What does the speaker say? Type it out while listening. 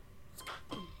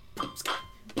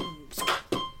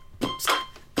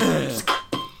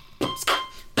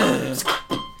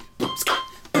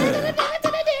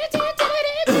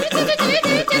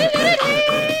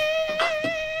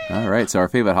so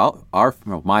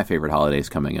my favorite holiday is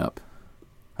coming up.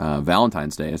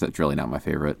 Valentine's Day that's really not my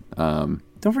favorite.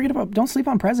 Don't sleep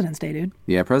on President's Day, dude.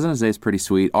 Yeah, President's Day is pretty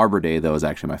sweet. Arbor Day though is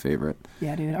actually my favorite.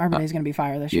 Yeah, dude, Arbor Day is gonna be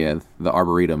fire this year. Yeah, the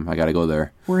Arboretum. I got to go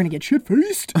there. We're gonna get shit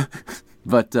faced.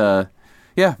 But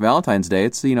yeah, Valentine's Day.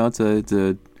 It's it's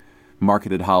a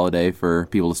marketed holiday for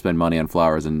people to spend money on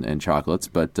flowers and chocolates.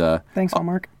 But thanks,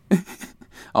 Hallmark.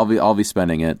 I'll be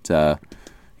spending it.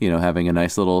 Having a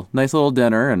nice little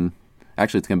dinner, and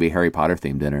actually it's gonna be a Harry Potter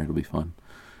themed dinner. It'll be fun.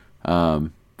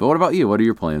 But what about you? What are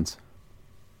your plans?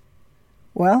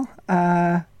 Well,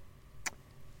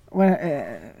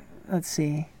 let's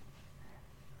see.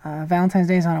 Valentine's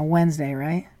Day is on a Wednesday,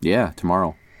 right? Yeah,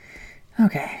 tomorrow.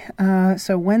 Okay.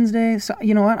 So Wednesday. So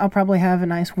you know what? I'll probably have a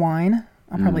nice wine.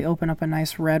 I'll probably open up a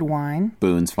nice red wine.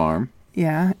 Boone's Farm.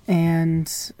 Yeah,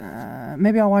 and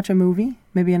maybe I'll watch a movie.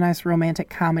 Maybe a nice romantic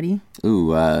comedy.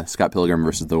 Ooh, Scott Pilgrim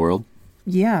versus the World.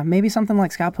 Yeah, maybe something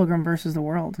like Scott Pilgrim versus the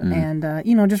World. And,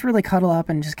 just really cuddle up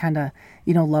and just kind of,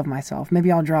 love myself.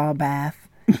 Maybe I'll draw a bath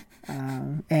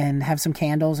and have some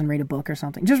candles and read a book or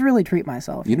something. Just really treat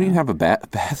myself. You don't even have a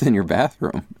bath in your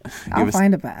bathroom. I'll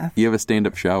find a bath. You have a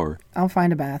stand-up shower. I'll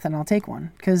find a bath and I'll take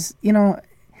one. Because,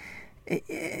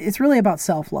 it's really about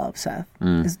self-love, Seth.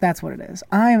 That's what it is.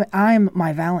 I'm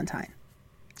my Valentine.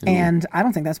 Ooh. And I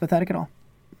don't think that's pathetic at all.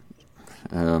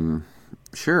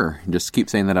 Sure. Just keep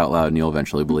saying that out loud and you'll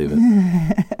eventually believe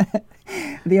it.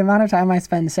 The amount of time I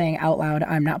spend saying out loud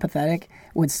I'm not pathetic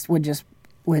would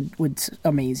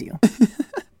amaze you.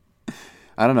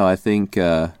 I don't know. I think,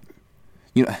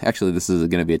 actually this is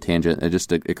going to be a tangent. It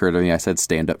just occurred to me. I said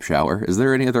stand-up shower. Is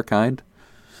there any other kind?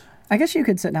 I guess you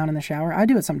could sit down in the shower. I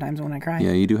do it sometimes when I cry.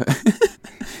 Yeah, you do.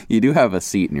 You do have a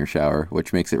seat in your shower,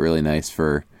 which makes it really nice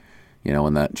for,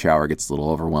 when that shower gets a little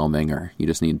overwhelming or you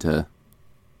just need to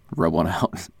rub one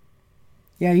out.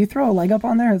 Yeah, you throw a leg up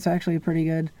on there. It's actually a pretty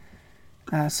good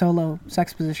solo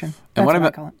sex position. That's what I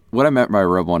call it. What I meant by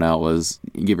rub one out was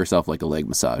you give yourself like a leg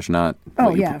massage, not.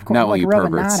 Oh yeah, of course. Not like you rub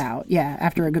perverts. a knot out. Yeah,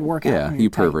 after a good workout. Yeah, you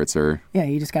perverts are. Yeah,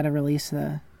 you just got to release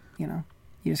you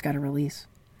just got to release.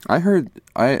 I heard,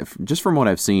 just from what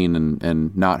I've seen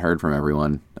and not heard from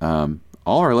everyone,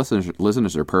 all our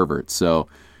listeners are perverts. So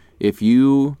if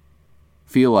you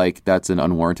feel like that's an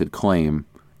unwarranted claim,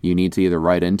 you need to either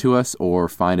write into us or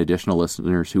find additional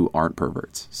listeners who aren't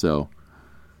perverts. So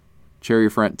tell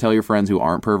your friends who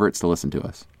aren't perverts to listen to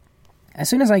us. As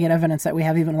soon as I get evidence that we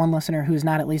have even one listener who's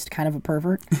not at least kind of a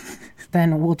pervert,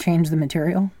 then we'll change the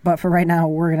material. But for right now,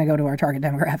 we're going to go to our target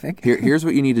demographic. Here's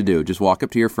what you need to do. Just walk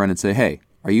up to your friend and say, hey,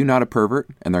 are you not a pervert?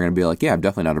 And they're going to be like, yeah, I'm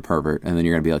definitely not a pervert. And then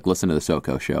you're going to be like, listen to the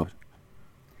SoCo show.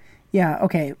 Yeah,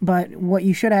 okay. But what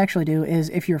you should actually do is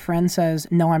if your friend says,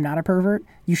 no, I'm not a pervert,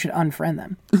 you should unfriend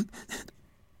them.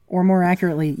 Or more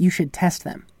accurately, you should test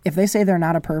them. If they say they're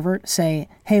not a pervert, say,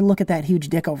 hey, look at that huge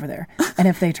dick over there. And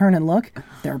if they turn and look,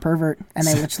 they're a pervert. And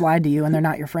they would slide to you and they're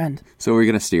not your friend. So we're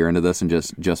going to steer into this and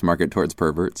just market towards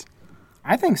perverts?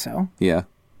 I think so. Yeah.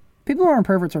 People who aren't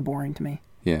perverts are boring to me.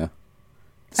 Yeah.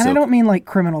 And I don't mean like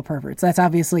criminal perverts. That's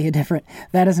obviously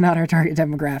that is not our target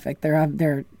demographic.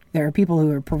 There are people who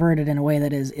are perverted in a way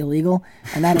that is illegal,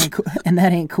 and that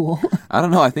ain't cool. I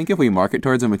don't know. I think if we market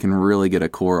towards them, we can really get a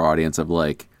core audience of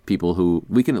like people who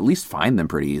we can at least find them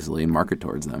pretty easily and market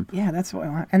towards them. Yeah, that's what I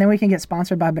want. And then we can get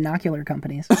sponsored by binocular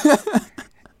companies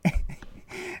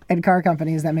and car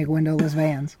companies that make windowless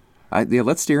vans. Yeah,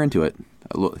 let's steer into it.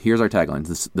 Look, here's our tagline: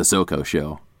 the SoCo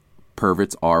Show.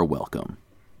 Perverts are welcome.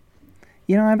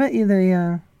 I bet you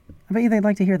they'd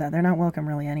like to hear that. They're not welcome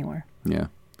really anywhere. Yeah.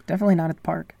 Definitely not at the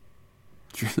park.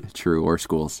 True, or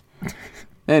schools.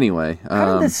 Anyway.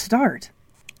 How did this start?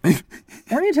 Weren't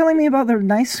you telling me about the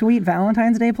nice, sweet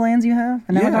Valentine's Day plans you have?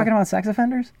 And now we're talking about sex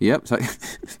offenders? Yep. So,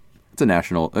 it's a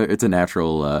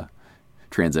natural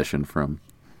transition from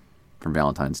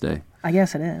Valentine's Day. I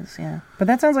guess it is, yeah. But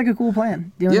that sounds like a cool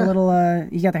plan. Doing a little,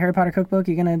 you got the Harry Potter cookbook,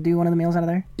 you're going to do one of the meals out of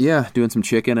there? Yeah, doing some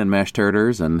chicken and mashed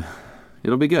taters, and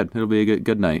it'll be good. It'll be a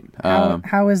good night.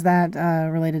 How is that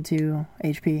related to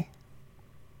HP?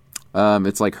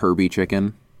 It's like Herbie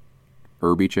chicken,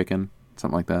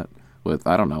 something like that. With,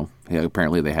 I don't know. Yeah,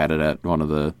 apparently they had it at one of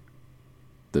the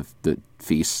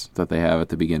feasts that they have at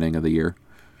the beginning of the year.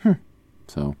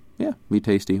 So, yeah, be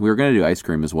tasty. We were going to do ice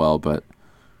cream as well, but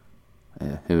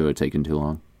it would have taken too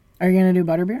long. Are you going to do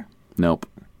butterbeer? Nope.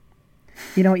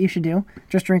 You know what you should do?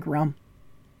 Just drink rum.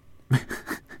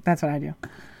 That's what I do.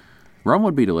 Rum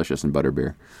would be delicious in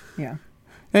butterbeer. Yeah.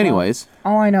 Anyways.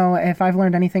 Well, all I know, if I've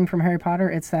learned anything from Harry Potter,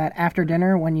 it's that after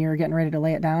dinner, when you're getting ready to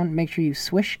lay it down, make sure you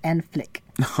swish and flick.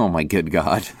 Oh, my good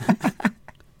God.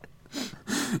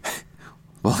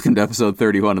 Welcome to episode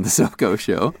 31 of the SoCo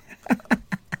Show.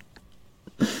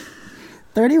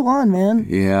 31, man.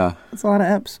 Yeah, That's a lot of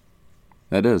eps.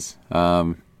 that is.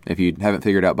 If you haven't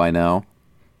figured out by now,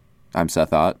 I'm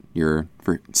Seth Ott, your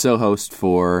host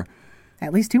for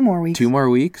At least 2 more weeks. 2 more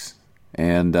weeks.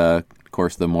 And, of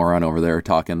course, the moron over there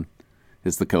talking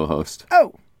is the co-host.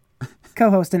 Oh!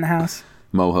 Co-host in the house.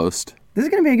 Mo-host. This is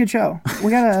going to be a good show.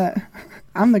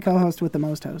 I'm the co-host with the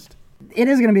most host. It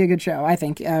is going to be a good show, I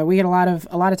think. We get a lot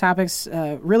of topics,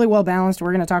 really well balanced.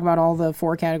 We're going to talk about all the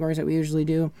 4 categories that we usually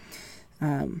do.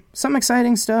 Some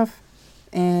exciting stuff,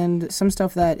 and some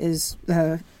stuff that is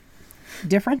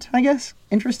different, I guess.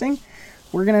 Interesting.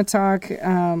 We're going to talk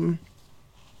a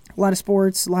lot of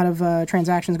sports, a lot of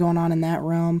transactions going on in that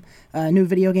realm. New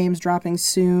video games dropping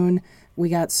soon. We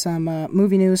got some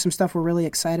movie news, some stuff we're really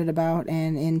excited about,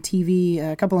 and in TV,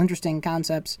 a couple interesting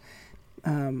concepts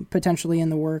potentially in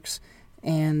the works,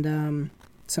 and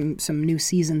some new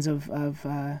seasons of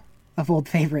old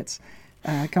favorites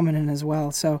coming in as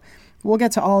well. So we'll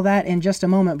get to all that in just a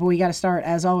moment, but we got to start,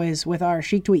 as always, with our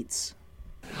Chic Tweets.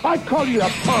 I call you a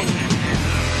punk.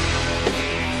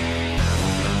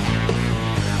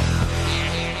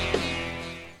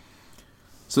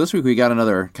 So this week we got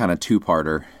another kind of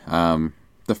 2-parter.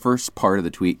 The first part of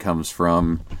the tweet comes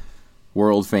from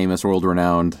world-famous,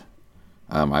 world-renowned,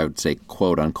 I would say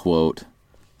quote-unquote,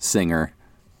 singer,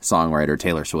 songwriter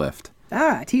Taylor Swift.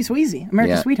 Ah, T. Sweezy,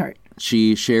 America's Sweetheart.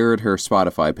 She shared her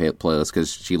Spotify playlist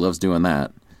because she loves doing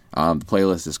that. The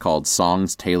playlist is called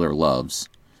Songs Taylor Loves.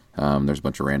 There's a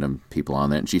bunch of random people on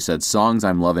there. And she said, "Songs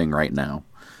I'm loving right now,"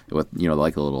 with,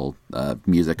 like the little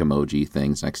music emoji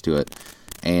things next to it.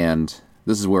 And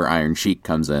this is where Iron Sheik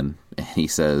comes in. And he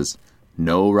says,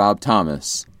 "No Rob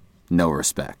Thomas, no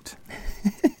respect."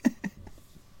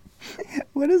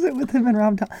 What is it with him and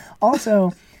Rob Thomas?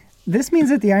 Also, this means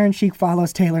that the Iron Sheik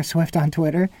follows Taylor Swift on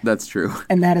Twitter. That's true.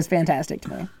 And that is fantastic to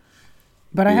me.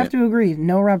 But I have to agree,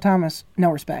 no Rob Thomas, no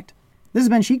respect. This has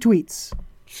been Chic Tweets.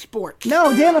 Sport.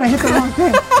 No, damn it, I hit the wrong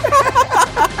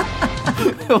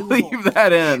thing. Leave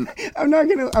that in. I'm not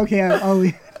going to... Okay, I'll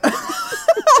leave.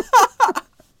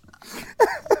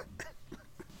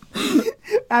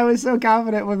 I was so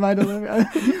confident with my delivery.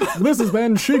 This has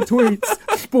been Chic Tweets.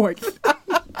 Sports.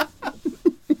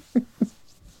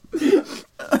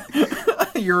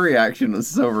 Your reaction was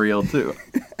so real, too.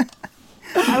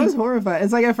 I was horrified.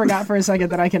 It's like I forgot for a second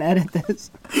that I can edit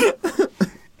this.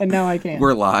 And now I can't.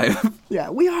 We're live. Yeah,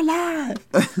 we are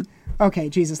live. Okay,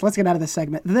 Jesus, let's get out of this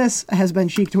segment. This has been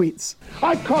Chic Tweets.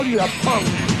 I call you a punk.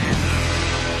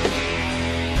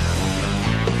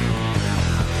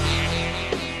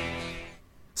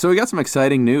 So we got some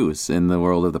exciting news in the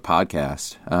world of the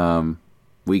podcast.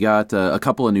 We got a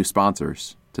couple of new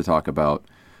sponsors to talk about.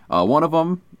 One of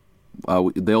them,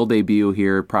 they'll debut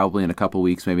here probably in a couple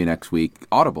weeks, maybe next week.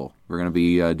 Audible. We're going to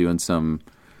be doing some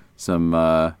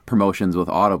promotions with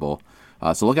Audible.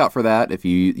 So look out for that. If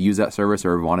you use that service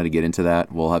or wanted to get into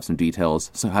that, we'll have some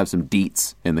details, have some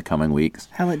deets in the coming weeks.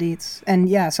 Hella deets. And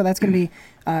yeah, so that's going to be,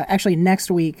 actually next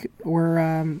week,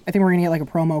 I think we're going to get like a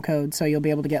promo code, so you'll be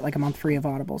able to get like a month free of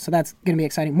Audible. So that's going to be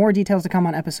exciting. More details to come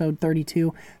on episode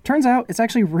 32. Turns out it's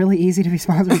actually really easy to be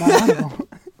sponsored by Audible.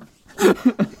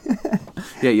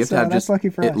 Yeah, you have to have just at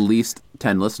us. least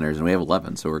 10 listeners, and we have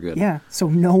 11, so we're good. Yeah, so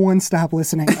no one stop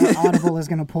listening. Audible is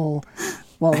going to pull...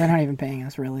 Well, they're not even paying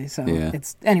us, really. So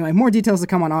it's anyway. More details to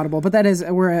come on Audible, but that is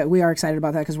we are excited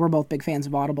about that because we're both big fans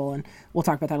of Audible, and we'll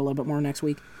talk about that a little bit more next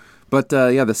week. But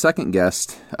the second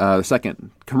guest, the second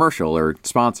commercial or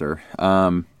sponsor.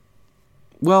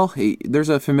 There's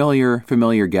a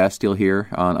familiar guest you'll hear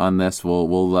on this.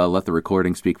 We'll let the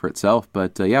recording speak for itself.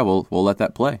 But we'll let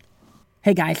that play.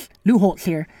 Hey guys, Lou Holtz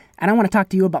here, and I want to talk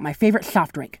to you about my favorite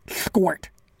soft drink, Squirt.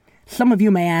 Some of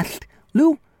you may ask,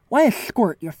 Lou, why is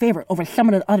Squirt your favorite over some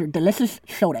of the other delicious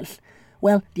sodas?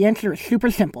 Well, the answer is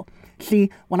super simple. See,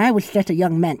 when I was just a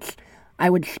young mensch, I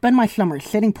would spend my summers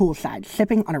sitting poolside,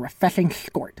 sipping on a refreshing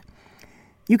Squirt.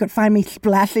 You could find me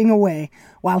splashing away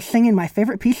while singing my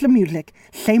favorite piece of music,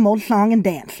 Same Old Song and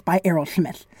Dance by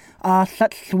Aerosmith. Ah,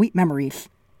 such sweet memories.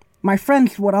 My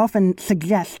friends would often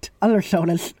suggest other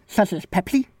sodas, such as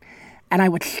Pepsi, and I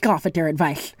would scoff at their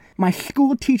advice. My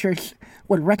school teachers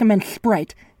would recommend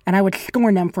Sprite, and I would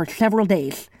scorn them for several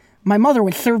days. My mother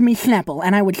would serve me Snapple,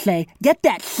 and I would say, "Get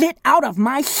that shit out of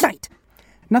my sight!"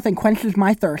 Nothing quenches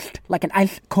my thirst like an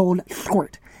ice-cold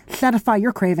Squirt. Satisfy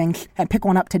your cravings and pick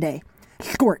one up today.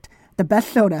 Squirt, the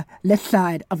best soda this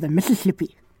side of the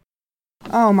Mississippi.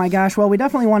 Oh my gosh, well, we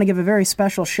definitely want to give a very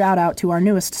special shout-out to our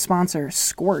newest sponsor,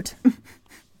 Squirt.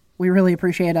 We really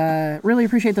appreciate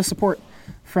the support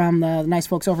from the nice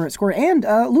folks over at Squirt. And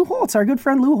Lou Holtz, our good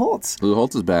friend Lou Holtz. Lou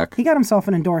Holtz is back. He got himself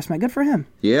an endorsement. Good for him.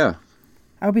 Yeah.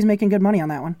 I hope he's making good money on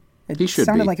that one. It He should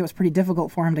sounded be. like it was pretty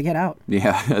difficult for him to get out.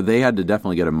 Yeah, they had to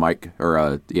definitely get a mic or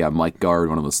a mic guard,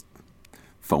 one of those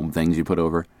foam things you put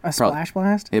over. A splash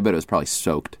blast? I bet it was probably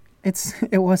soaked.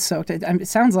 It was soaked. It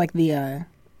sounds like the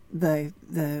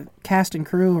cast and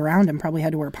crew around him probably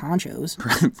had to wear ponchos.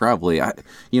 Probably.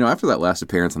 After that last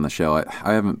appearance on the show,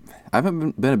 I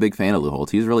haven't been a big fan of Lou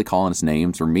Holtz. He's really calling us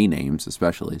names, or me names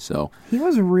especially. So He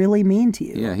was really mean to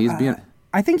you. yeah, he's being.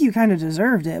 I think you kind of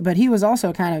deserved it, but he was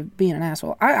also kind of being an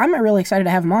asshole. I'm really excited to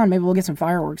have him on. Maybe we'll get some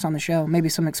fireworks on the show. Maybe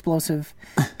some explosive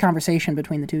conversation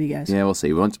between the two of you guys. Yeah, we'll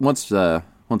see. Once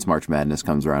March Madness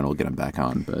comes around, we'll get him back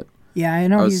on. But Yeah, I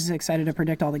know he's excited to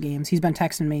predict all the games. He's been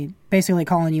texting me, basically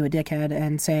calling you a dickhead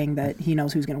and saying that he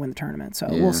knows who's going to win the tournament. So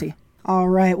we'll see. All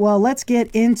right, well, let's get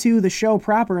into the show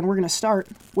proper, and we're going to start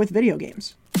with video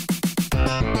games.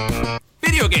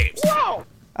 Video games. Whoa!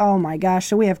 Oh my gosh,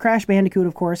 so we have Crash Bandicoot,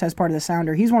 of course, as part of the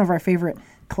Sounder. He's one of our favorite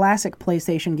classic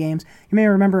PlayStation games. You may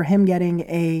remember him getting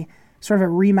a sort of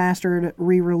a remastered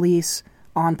re-release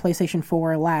on PlayStation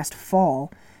 4 last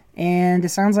fall. And it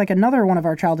sounds like another one of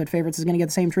our childhood favorites is going to get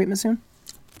the same treatment soon.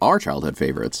 our childhood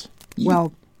favorites.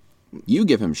 Well, You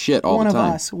give him shit all the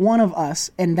time. One of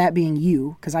us, and that being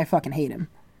you, because I fucking hate him.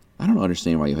 I don't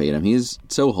understand why you hate him. He's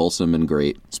so wholesome and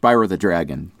great. Spyro the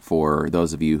Dragon, for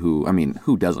those of you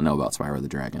who doesn't know about Spyro the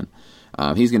Dragon?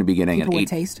 He's going to be getting People an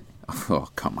with 8... taste. Oh,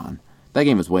 come on. That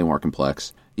game is way more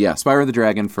complex. Yeah, Spyro the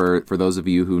Dragon, for those of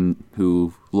you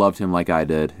who loved him like I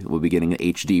did, will be getting an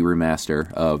HD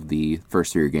remaster of the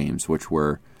first three games, which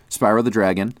were Spyro the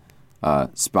Dragon,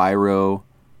 Spyro...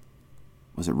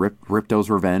 Was it Ripto's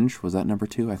Revenge? Was that number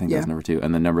 2? I think that was number 2.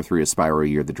 And then number 3 is Spyro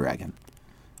Year the Dragon.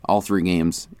 All three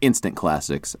games, instant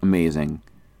classics, amazing,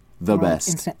 the best.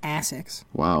 Instant Asics.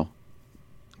 Wow,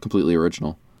 completely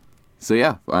original. So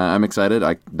yeah, I'm excited.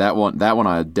 That one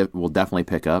I will definitely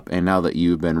pick up. And now that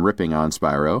you've been ripping on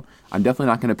Spyro, I'm definitely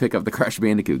not going to pick up the Crash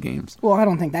Bandicoot games. Well, I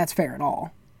don't think that's fair at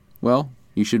all. Well,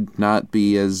 you should not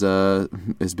be as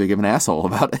big of an asshole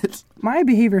about it. My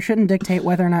behavior shouldn't dictate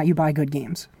whether or not you buy good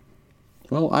games.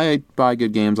 Well, I buy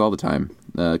good games all the time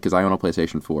because I own a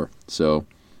PlayStation 4. So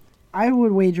I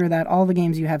would wager that all the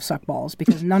games you have suck balls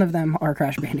because none of them are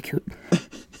Crash Bandicoot.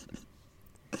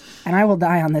 And I will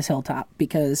die on this hilltop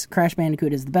because Crash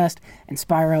Bandicoot is the best and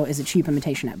Spyro is a cheap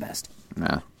imitation at best.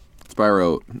 nah,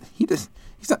 Spyro, he's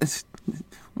not.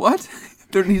 What?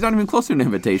 He's not even close to an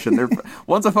imitation.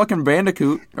 One's a fucking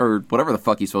bandicoot or whatever the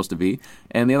fuck he's supposed to be,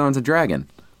 and the other one's a dragon.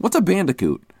 What's a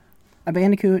bandicoot? A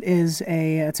bandicoot is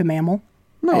it's a mammal.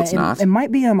 No, it's not. It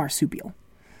might be a marsupial,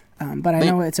 but I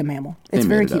know it's a mammal. It's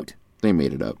very cute. They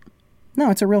made it up.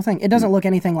 No, it's a real thing. It doesn't look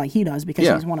anything like he does because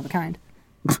he's one of a kind.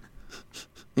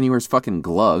 And he wears fucking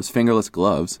gloves, fingerless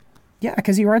gloves. Yeah,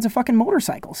 because he rides a fucking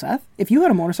motorcycle, Seth. If you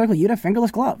had a motorcycle, you'd have fingerless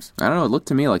gloves. I don't know. It looked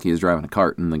to me like he was driving a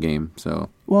cart in the game. So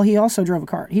Well, he also drove a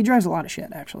cart. He drives a lot of shit,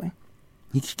 actually.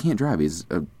 he can't drive. He's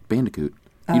a bandicoot.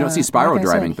 You don't see Spyro like I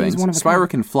driving said, he's things. one of a Spyro kind.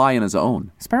 can fly on his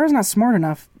own. Spyro's not smart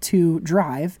enough to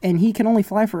drive, and he can only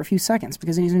fly for a few seconds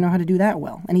because he doesn't know how to do that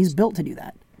well, and he's built to do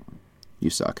that. You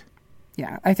suck.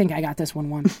 Yeah, I think I got this one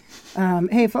won.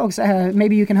 Hey, folks,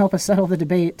 maybe you can help us settle the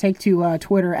debate. Take to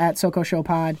Twitter at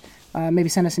SoCoShowPod. Maybe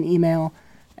send us an email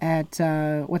at,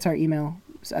 what's our email?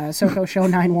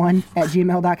 SoCoShow91 at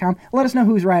gmail.com. Let us know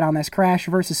who's right on this, Crash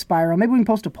versus Spyro. Maybe we can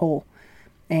post a poll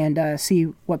and see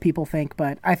what people think.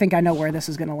 But I think I know where this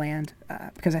is going to land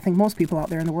because I think most people out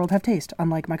there in the world have taste,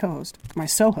 unlike my co-host. My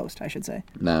so-host, I should say.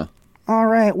 No. All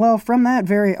right, well, from that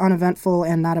very uneventful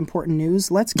and not important news,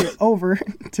 let's get over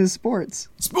to sports.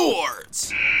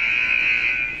 Sports!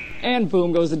 And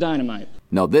boom goes the dynamite.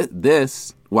 No,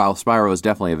 this, while Spyro is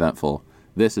definitely eventful,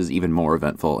 this is even more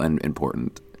eventful and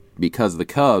important because the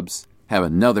Cubs have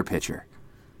another pitcher.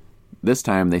 This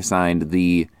time they signed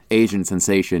the Asian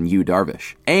sensation Yu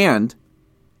Darvish. And,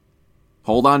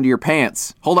 hold on to your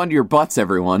pants. Hold on to your butts,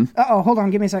 everyone. Uh-oh, hold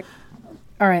on, give me a sec.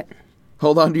 All right.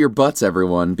 Hold on to your butts,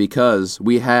 everyone, because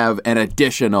we have an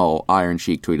additional Iron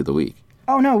Sheik tweet of the week.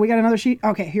 Oh, no, we got another sheet.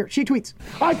 Okay, here, sheet tweets.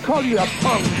 I call you a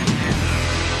punk.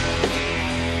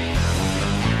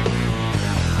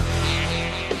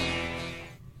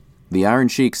 The Iron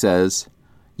Sheik says,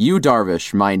 "You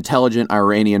Darvish, my intelligent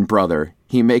Iranian brother.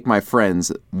 He make my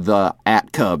friends, the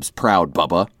 @Cubs, proud,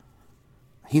 Bubba."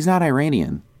 He's not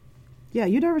Iranian. Yeah,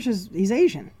 Yu Darvish he's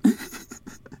Asian.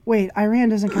 Wait, Iran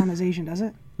doesn't count as Asian, does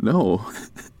it? No.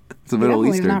 It's a He Middle definitely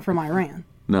is Eastern. not from Iran.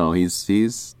 No,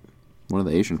 he's one of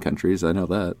the Asian countries. I know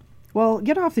that. Well,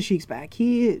 get off the Sheik's back.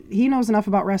 He knows enough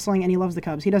about wrestling and he loves the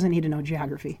Cubs. He doesn't need to know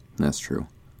geography. That's true.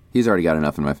 He's already got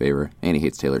enough in my favor. And he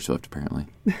hates Taylor Swift, apparently.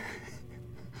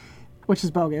 Which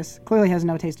is bogus. Clearly has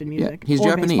no taste in Yeah, music. he's or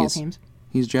baseball Japanese. teams.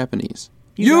 He's Japanese.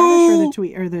 Yu Darvish or the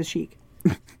tweet or the Sheik?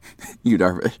 Yu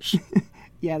Darvish.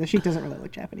 Yeah, the Sheik doesn't really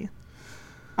look Japanese.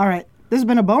 All right, this has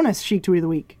been a bonus Sheik tweet of the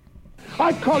week.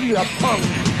 I call you a punk.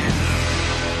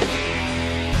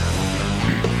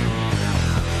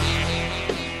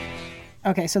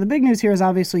 Okay, so the big news here is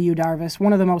obviously Yu Darvish,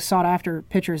 one of the most sought-after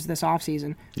pitchers this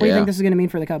offseason. What do you think this is going to mean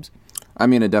for the Cubs? I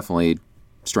mean, it definitely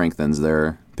strengthens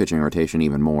their pitching rotation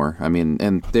even more. I mean,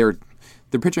 and their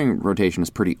pitching rotation is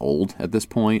pretty old at this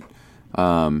point.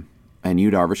 And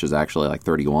Yu Darvish is actually like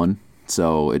 31,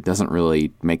 so it doesn't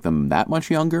really make them that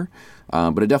much younger.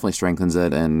 But it definitely strengthens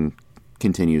it and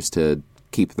continues to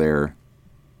keep their,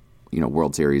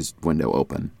 World Series window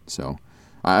open. So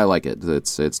I like it.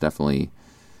 It's definitely,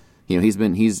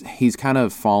 he's kind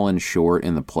of fallen short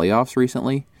in the playoffs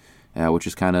recently, which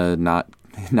is kind of not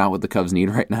what the Cubs need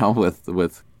right now.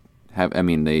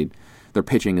 Their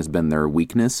pitching has been their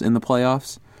weakness in the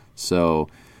playoffs. So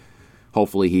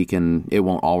hopefully it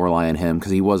won't all rely on him,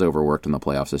 because he was overworked in the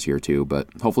playoffs this year too, but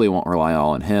hopefully it won't rely all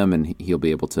on him and he'll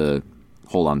be able to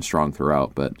hold on strong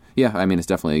throughout. But yeah, I mean, it's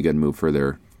definitely a good move for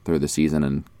the season,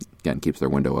 and again, keeps their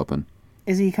window open.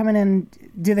 Is he coming in?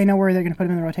 Do they know where they're going to put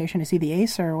him in the rotation? Is he the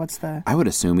ace, or what's the... I would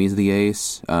assume he's the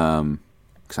ace, because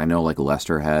I know like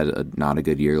Lester had not a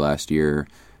good year last year.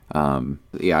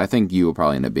 Yeah, I think you will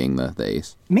probably end up being the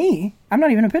ace. Me? I'm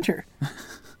not even a pitcher.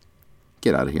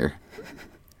 Get out of here.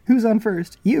 Who's on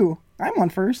first? You. I'm on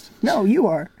first. No, you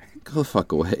are. Go the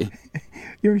fuck away.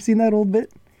 You ever seen that old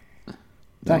bit?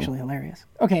 It's No. actually hilarious.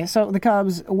 Okay, so the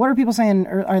Cubs, what are people saying?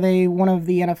 Are they one of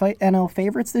the NL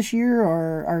favorites this year,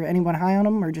 or are anyone high on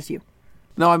them, or just you?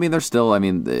 No, I mean, they're still,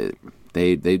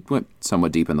 they went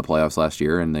somewhat deep in the playoffs last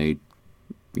year, and they,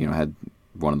 had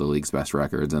one of the league's best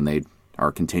records, and they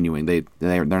are continuing.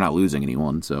 They're not losing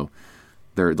anyone, so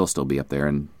they'll still be up there,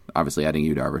 and obviously adding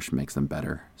Yu Darvish makes them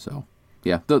better. So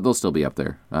yeah, they'll still be up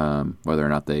there. Whether or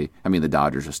not the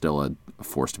Dodgers are still a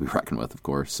force to be reckoned with, of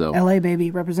course. So LA, baby,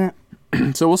 represent.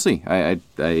 So we'll see. I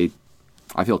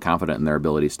feel confident in their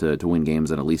abilities to win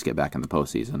games and at least get back in the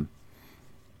postseason.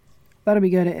 That'll be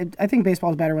good. I think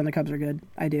baseball's better when the Cubs are good.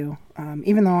 I do.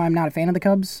 Even though I'm not a fan of the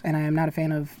Cubs, and I am not a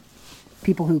fan of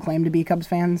people who claim to be Cubs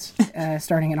fans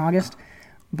starting in August.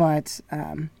 But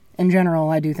in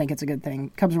general, I do think it's a good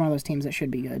thing. Cubs are one of those teams that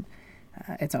should be good.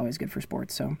 It's always good for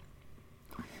sports. So,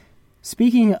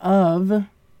 speaking of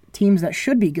teams that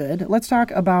should be good, let's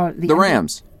talk about the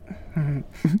Rams.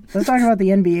 Let's talk about the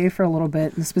NBA for a little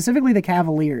bit, and specifically the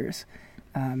Cavaliers.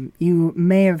 You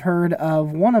may have heard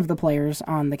of one of the players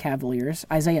on the Cavaliers,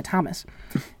 Isaiah Thomas.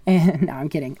 And no, I'm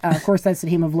kidding. Of course, that's the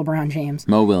team of LeBron James.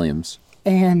 Mo Williams.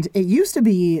 And it used to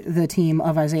be the team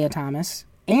of Isaiah Thomas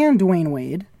and Dwayne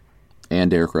Wade.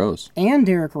 And Derrick Rose.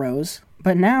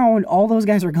 But now all those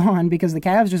guys are gone because the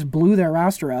Cavs just blew their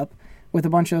roster up with a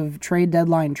bunch of trade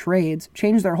deadline trades,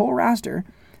 changed their whole roster.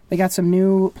 They got some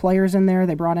new players in there.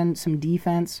 They brought in some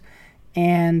defense,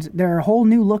 and they're a whole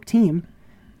new look team.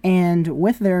 And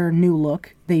with their new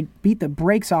look, they beat the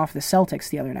brakes off the Celtics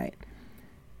the other night.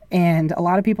 And a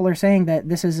lot of people are saying that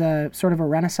this is a sort of a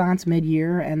renaissance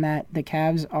mid-year, and that the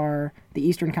Cavs are the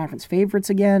Eastern Conference favorites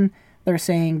again. They're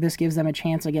saying this gives them a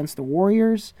chance against the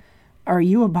Warriors. Are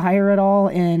you a buyer at all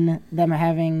in them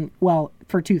having, well,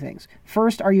 for two things.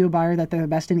 First, are you a buyer that they're the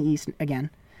best in the East again?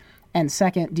 And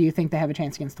second, do you think they have a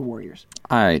chance against the Warriors?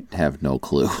 I have no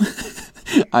clue.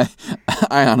 I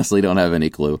honestly don't have any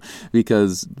clue,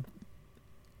 because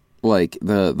like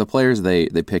the players they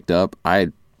picked up,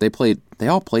 they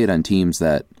all played on teams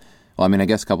that, well, I mean, I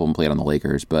guess a couple of them played on the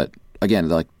Lakers, but again,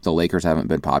 like the Lakers haven't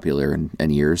been popular in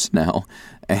years now,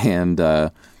 and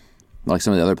like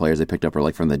some of the other players they picked up are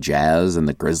like from the Jazz and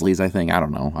the Grizzlies, I think. I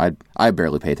don't know. I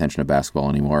barely pay attention to basketball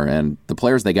anymore, and the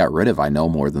players they got rid of, I know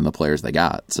more than the players they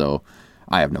got, so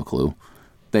I have no clue.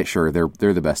 They're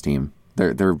the best team.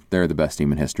 They're the best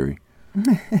team in history.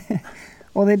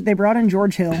 Well, they brought in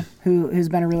George Hill, who's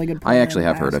been a really good player. I actually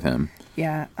have heard of him.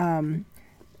 Yeah.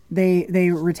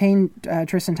 They retained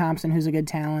Tristan Thompson, who's a good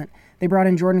talent. They brought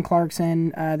in Jordan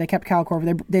Clarkson. They kept Kyle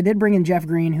Korver. They did bring in Jeff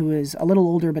Green, who is a little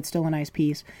older but still a nice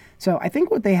piece. So I think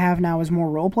what they have now is more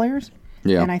role players.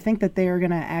 Yeah. And I think that they are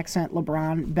going to accent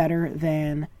LeBron better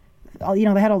than, they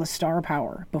had all the star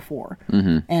power before.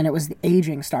 Mm-hmm. And it was the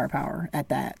aging star power at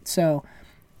that. So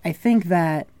I think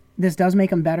that this does make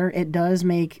them better. It does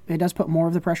put more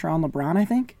of the pressure on LeBron, I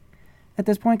think, at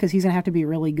this point, because he's going to have to be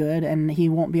really good, and he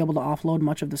won't be able to offload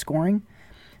much of the scoring.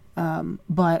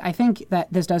 But I think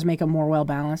that this does make them more well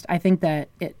balanced. I think that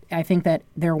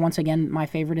they're once again my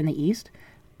favorite in the East.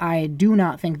 I do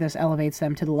not think this elevates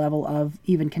them to the level of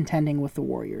even contending with the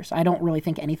Warriors. I don't really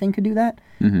think anything could do that.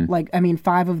 Like, I mean,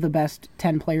 5 of the best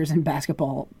 10 players in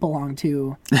basketball belong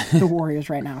to the Warriors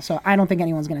right now. So I don't think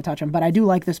anyone's going to touch them. But I do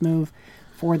like this move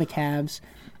for the Cavs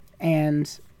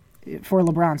and for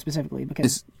LeBron specifically,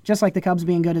 because just like the Cubs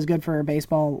being good is good for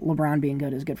baseball, LeBron being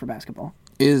good is good for basketball.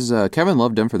 Is Kevin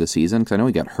Love done for the season? Because I know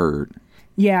he got hurt.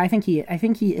 Yeah, I think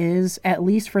he is, at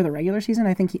least for the regular season.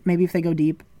 I think maybe if they go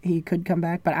deep, he could come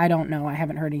back, but I don't know. I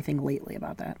haven't heard anything lately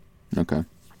about that. Okay.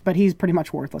 But he's pretty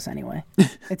much worthless anyway.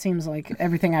 It seems like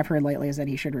everything I've heard lately is that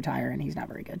he should retire, and he's not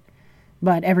very good.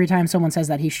 But every time someone says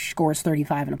that, he scores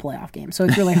 35 in a playoff game. So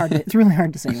it's really hard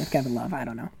to say with Kevin Love. I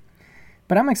don't know.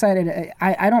 But I'm excited.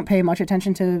 I don't pay much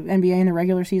attention to NBA in the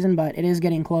regular season, but it is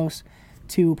getting close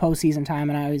to postseason time,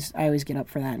 and I always get up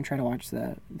for that and try to watch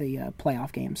the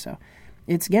playoff games. So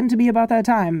it's getting to be about that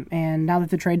time, and now that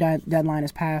the trade deadline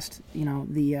is passed,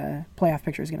 the playoff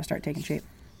picture is going to start taking shape.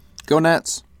 Go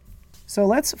Nets. So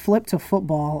let's flip to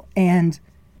football, and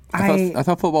I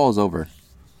thought football was over.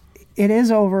 It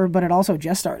is over, but it also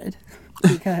just started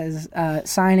because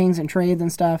signings and trades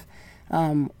and stuff.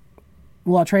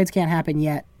 Well, trades can't happen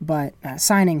yet, but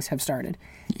signings have started.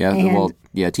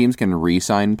 Yeah, teams can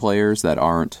re-sign players that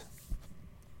aren't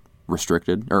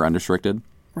restricted or unrestricted.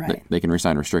 Right. They can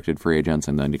re-sign restricted free agents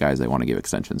and then the guys they want to give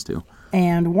extensions to.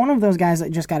 And one of those guys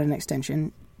that just got an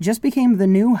extension just became the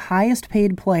new highest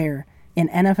paid player in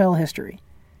NFL history.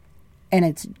 And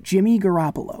it's Jimmy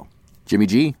Garoppolo. Jimmy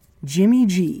G. Jimmy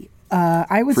G.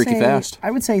 I would Freaky say fast.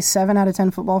 I would say 7 out of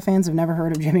 10 football fans have never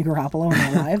heard of Jimmy Garoppolo in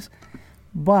their lives.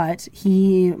 But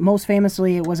he most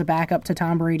famously was a backup to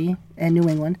Tom Brady in New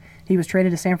England. He was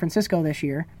traded to San Francisco this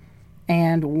year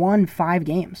and won 5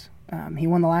 games. He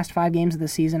won the last 5 games of the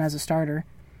season as a starter.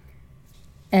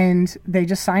 And they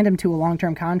just signed him to a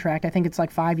long-term contract. I think it's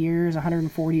like 5 years,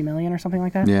 $140 million or something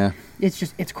like that. Yeah.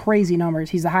 It's crazy numbers.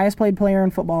 He's the highest paid player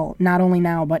in football, not only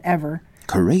now, but ever.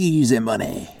 Crazy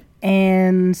money.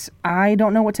 And I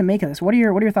don't know what to make of this. What are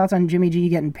your thoughts on Jimmy G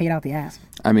getting paid out the ass?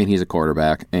 I mean, he's a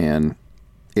quarterback, and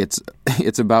it's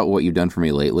about what you've done for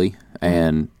me lately.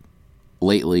 And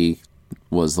lately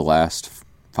was the last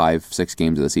 5-6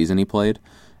 games of the season he played,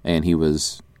 and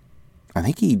I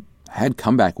think he had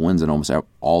comeback wins in almost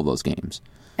all those games.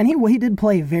 And he did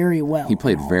play very well. He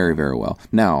played very, very well.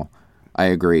 Now, I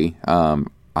agree.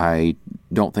 I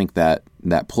don't think that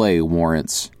play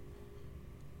warrants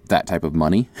that type of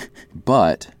money,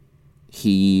 but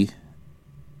he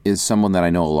is someone that I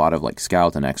know a lot of like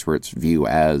scouts and experts view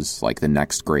as like the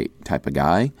next great type of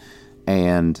guy,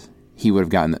 and he would have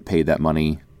gotten paid that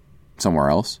money somewhere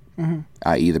else,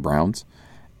 i.e. the Browns.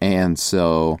 And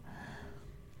so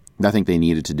I think they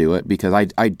needed to do it because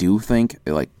I do think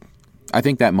I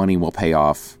think that money will pay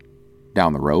off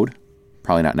down the road.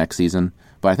 Probably not next season,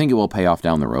 but I think it will pay off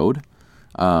down the road.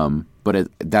 But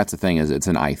that's the thing, is it's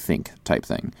an I think type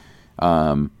thing.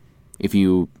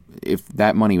 If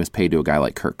that money was paid to a guy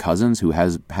like Kirk Cousins, who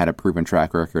has had a proven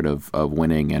track record of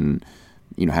winning and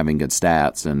having good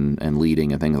stats and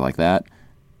leading and things like that,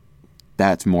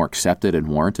 that's more accepted and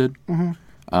warranted.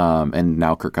 And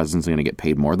now Kirk Cousins is going to get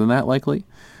paid more than that likely.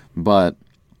 But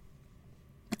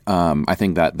I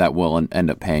think that will end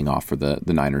up paying off for the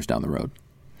Niners down the road.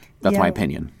 That's my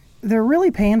opinion. They're really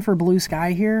paying for blue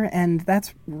sky here, and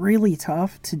that's really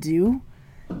tough to do.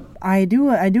 I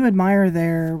do admire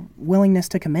their willingness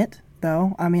to commit,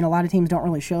 though. I mean, a lot of teams don't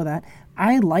really show that.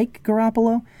 I like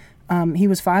Garoppolo. He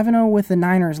was 5-0 with the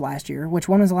Niners last year, which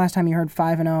when was the last time you heard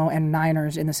 5-0 and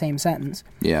Niners in the same sentence?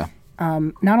 Yeah.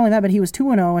 Not only that, but he was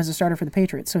 2-0 as a starter for the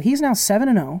Patriots. So he's now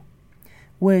 7-0,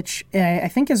 which I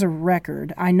think is a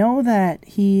record. I know that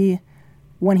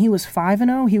when he was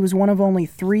 5-0, he was one of only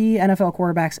 3 NFL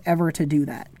quarterbacks ever to do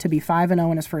that, to be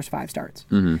 5-0 in his first 5 starts.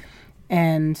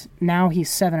 And now he's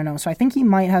 7-0. So I think he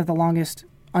might have the longest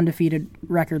undefeated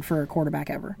record for a quarterback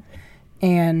ever.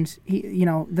 And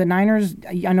the Niners,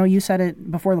 I know you said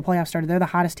it before the playoffs started, they're the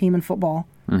hottest team in football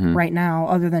right now,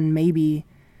 other than maybe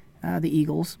the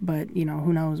Eagles, but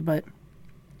who knows. But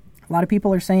a lot of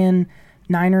people are saying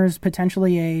Niners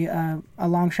potentially a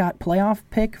long shot playoff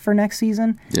pick for next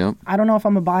season. Yep. I don't know if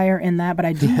I'm a buyer in that, but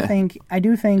I do think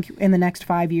in the next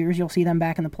 5 years you'll see them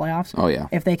back in the playoffs. Oh yeah.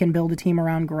 If they can build a team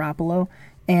around Garoppolo.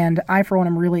 And I, for one,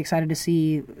 am really excited to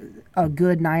see a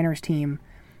good Niners team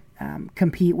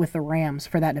compete with the Rams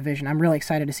for that division. I'm really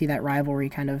excited to see that rivalry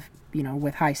kind of,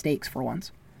 with high stakes for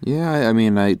once. Yeah, I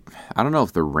mean, I don't know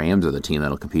if the Rams are the team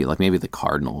that'll compete. Like maybe the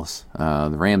Cardinals.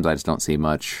 The Rams, I just don't see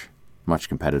much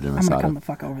competitiveness. I'm gonna come the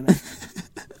fuck over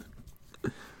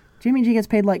there. Jimmy G gets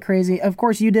paid like crazy. Of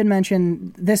course, you did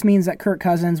mention this means that Kirk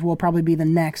Cousins will probably be the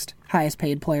next highest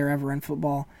paid player ever in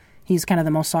football. He's kind of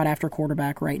the most sought after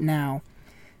quarterback right now.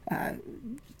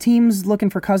 Teams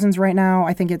looking for Cousins right now,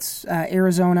 I think it's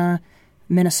Arizona,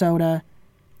 Minnesota,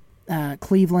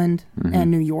 Cleveland,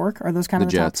 and New York are those kind of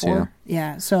the Jets, top four.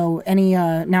 Yeah. So any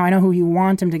now I know who you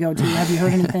want him to go to. Have you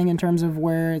heard anything in terms of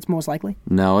where it's most likely?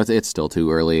 No, it's still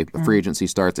too early. Free agency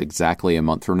starts exactly a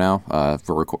month from now.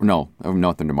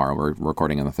 Not tomorrow. We're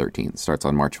recording on the 13th. Starts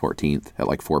on March 14th at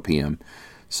like 4 p.m.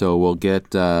 So we'll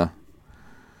get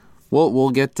we'll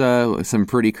get some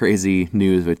pretty crazy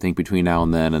news, I think, between now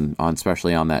and then, and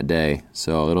especially on that day.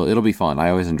 So it'll be fun. I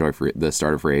always enjoy the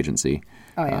start of free agency.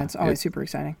 Oh yeah, it's always super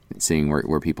exciting. Seeing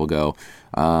where people go.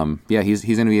 He's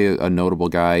going to be a notable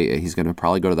guy. He's going to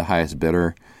probably go to the highest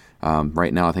bidder.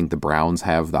 Right now, I think the Browns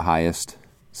have the highest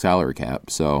salary cap.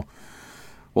 So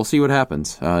we'll see what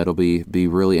happens. It'll be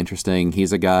really interesting.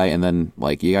 He's a guy, and then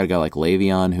like you got a guy like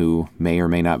Le'Veon who may or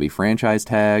may not be franchise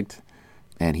tagged,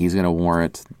 and he's going to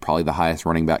warrant probably the highest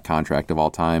running back contract of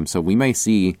all time. So we may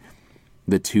see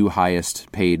the two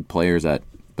highest paid players at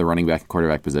the running back and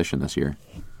quarterback position this year.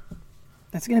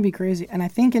 That's going to be crazy. And I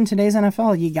think in today's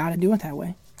NFL, you got to do it that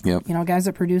way. Yep. You know, guys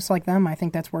that produce like them, I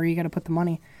think that's where you got to put the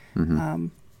money.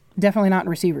 Definitely not in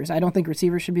receivers. I don't think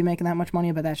receivers should be making that much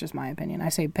money, but that's just my opinion. I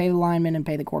say pay the linemen and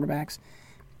pay the quarterbacks.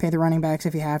 Pay the running backs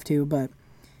if you have to. But,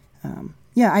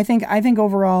 I think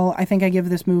overall, I think I give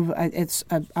this move, it's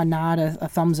a nod, a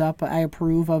thumbs up. I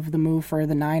approve of the move for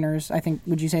the Niners. I think,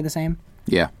 would you say the same?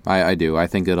 Yeah, I do. I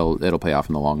think it'll pay off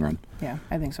in the long run. Yeah,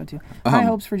 I think so too. High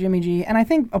hopes for Jimmy G. And I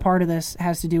think a part of this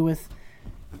has to do with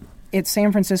it's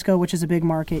San Francisco, which is a big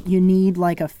market. You need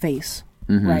like a face,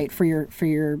 right, for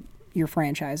your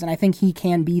franchise. And I think he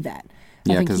can be that.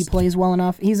 I think he plays well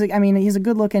enough. He's a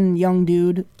good-looking young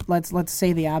dude. Let's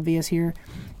say the obvious here.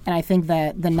 And I think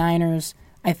that the Niners,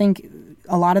 I think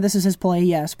a lot of this is his play,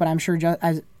 yes, but I'm sure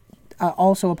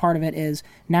also a part of it is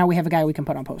now we have a guy we can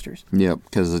put on posters. Yep,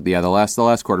 because the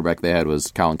last quarterback they had was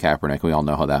Colin Kaepernick. We all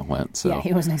know how that went. So yeah,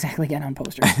 he wasn't exactly getting on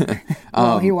posters.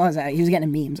 Well, he was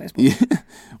getting memes, I suppose. Yeah.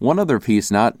 One other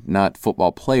piece, not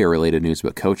football player related news,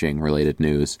 but coaching related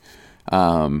news.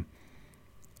 I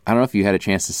don't know if you had a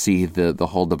chance to see the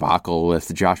whole debacle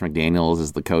with Josh McDaniels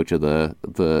as the coach of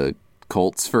the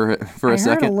Colts for a second.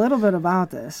 I heard a little bit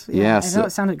about this. Yeah, I know it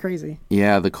sounded crazy.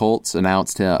 Yeah, the Colts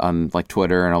announced on like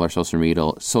Twitter and all their social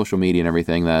media and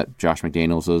everything that Josh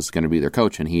McDaniels was going to be their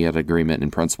coach, and he had agreement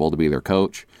in principle to be their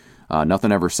coach.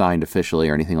 Nothing ever signed officially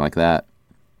or anything like that.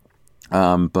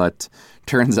 But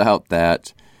turns out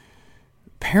that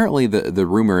apparently the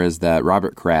rumor is that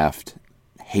Robert Kraft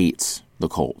hates the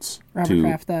Colts. Robert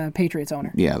Kraft, the Patriots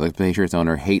owner. Yeah, the Patriots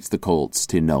owner hates the Colts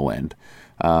to no end.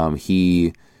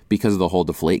 Because of the whole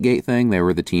Deflategate thing, they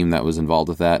were the team that was involved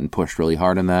with that and pushed really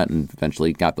hard on that and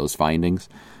eventually got those findings.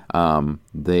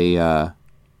 They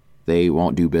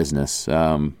won't do business,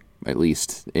 at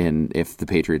least if the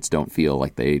Patriots don't feel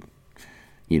like they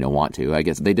want to. I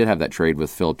guess they did have that trade with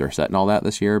Philip Dorsett and all that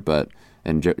this year,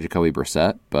 and Jacoby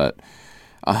Brissett, but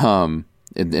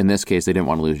in this case, they didn't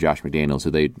want to lose Josh McDaniels,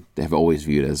 who they have always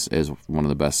viewed as one of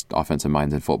the best offensive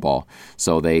minds in football.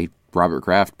 So Robert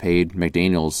Kraft paid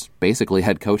McDaniels basically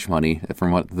head coach money,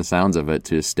 from what the sounds of it,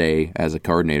 to stay as a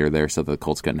coordinator there, so the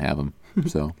Colts couldn't have him.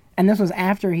 So, and this was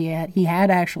after he had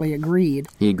actually agreed.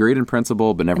 He agreed in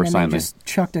principle, but never signed it. They just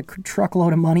chucked a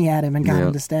truckload of money at him and got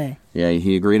him to stay. Yeah,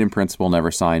 he agreed in principle,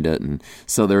 never signed it, and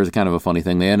so there was kind of a funny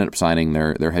thing. They ended up signing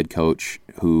their head coach,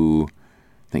 who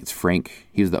I think it's Frank.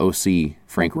 He was the OC.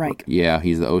 Frank Reich. Yeah,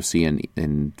 he's the OC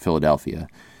in Philadelphia,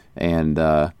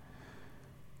 and.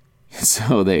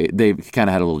 So they kind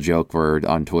of had a little joke where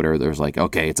on Twitter there was like,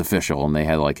 okay, it's official, and they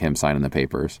had like him signing the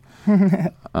papers. So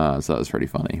that was pretty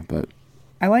funny. But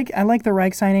I like the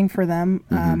Reich signing for them.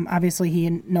 Obviously, he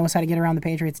knows how to get around the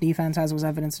Patriots' defense, as was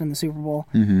evidenced in the Super Bowl.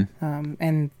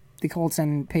 And the Colts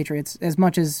and Patriots, as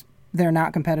much as they're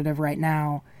not competitive right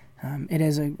now, it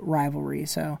is a rivalry.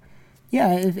 So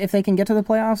yeah, if they can get to the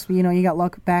playoffs, you got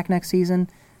Luck back next season.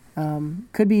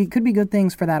 Could be good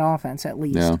things for that offense at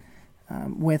least. Yeah.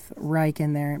 With Reich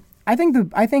in there. I think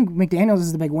McDaniels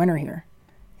is the big winner here.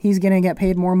 He's going to get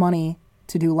paid more money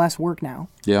to do less work now.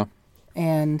 Yeah.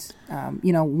 And,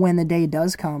 when the day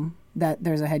does come that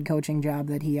there's a head coaching job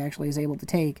that he actually is able to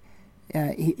take,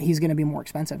 he's going to be more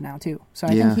expensive now too. So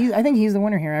I think he's the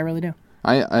winner here. I really do.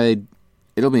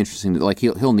 It'll be interesting. Like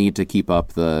he'll need to keep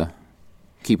up the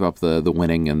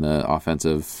winning and the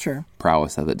offensive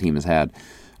prowess that the team has had,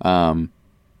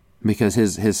 because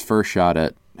his first shot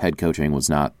at head coaching was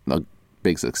not a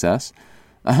big success.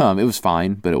 It was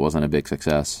fine, but it wasn't a big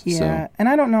success. Yeah, so. And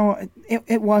I don't know.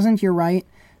 It wasn't. You're right.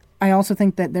 I also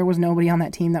think that there was nobody on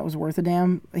that team that was worth a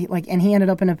damn. And he ended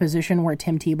up in a position where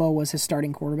Tim Tebow was his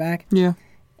starting quarterback. Yeah.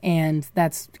 And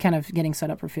that's kind of getting set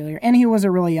up for failure. And he was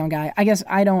a really young guy. I guess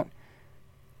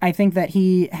I think that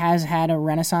he has had a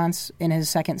renaissance in his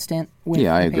second stint with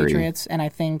the Patriots. And I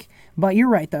think, but you're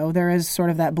right, though. There is sort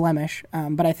of that blemish.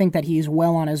 But I think that he's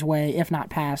well on his way, if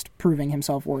not past, proving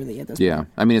himself worthy at this point. Yeah.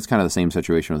 I mean, it's kind of the same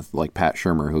situation with like Pat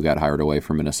Shurmur, who got hired away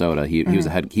from Minnesota. He was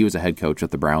a head coach at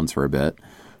the Browns for a bit.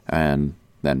 And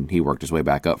then he worked his way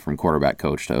back up from quarterback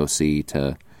coach to OC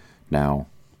to now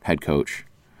head coach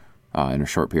in a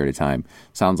short period of time.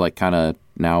 Sounds like kind of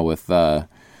now with the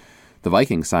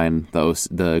Vikings signed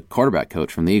the quarterback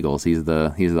coach from the Eagles. He's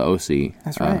the OC.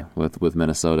 That's right. With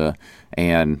Minnesota.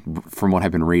 And from what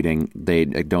I've been reading, they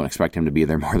don't expect him to be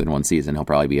there more than one season. He'll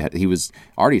probably be. He was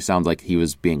already sounds like he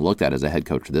was being looked at as a head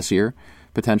coach this year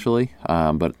potentially.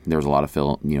 But there was a lot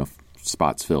of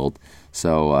spots filled.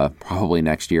 So probably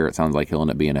next year it sounds like he'll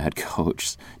end up being a head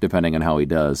coach, depending on how he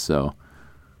does. So,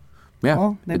 yeah.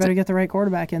 Well, they better get the right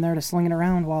quarterback in there to sling it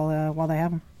around while they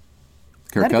have him.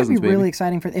 Kirk that Cousins, could be really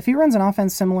exciting if he runs an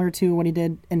offense similar to what he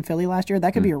did in Philly last year.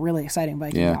 That could be a really exciting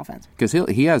Vikings offense. Because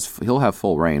he'll have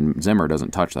full reign. Zimmer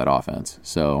doesn't touch that offense,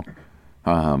 so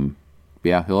he'll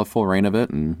have full reign of it,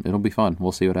 and it'll be fun.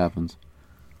 We'll see what happens.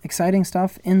 Exciting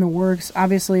stuff in the works.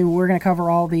 Obviously, we're going to cover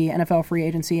all the NFL free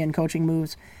agency and coaching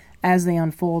moves as they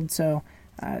unfold, so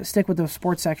stick with the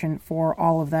sports section for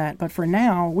all of that. But for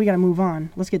now, we got to move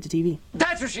on. Let's get to TV.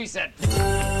 That's what she said.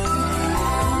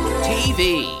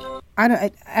 TV. I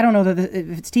don't know if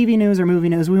it's TV news or movie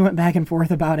news. We went back and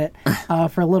forth about it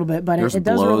for a little bit, but it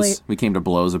does really. We came to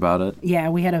blows about it. Yeah,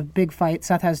 we had a big fight.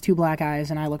 Seth has 2 black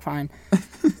eyes, and I look fine.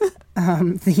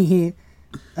 It's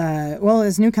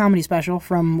a new comedy special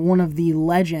from one of the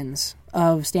legends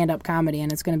of stand-up comedy,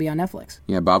 and it's going to be on Netflix.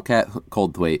 Yeah, Bobcat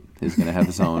Goldthwait is going to have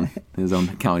his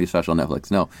own comedy special on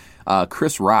Netflix. No,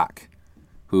 Chris Rock,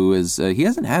 who is he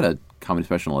hasn't had a comedy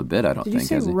special in a bit. I don't think. Did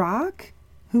you say Rock?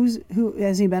 Who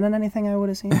has he been in anything I would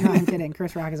have seen? No, I'm kidding.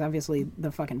 Chris Rock is obviously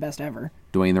the fucking best ever.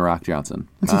 Dwayne The Rock Johnson.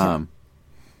 He's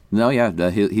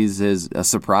a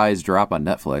surprise drop on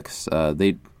Netflix.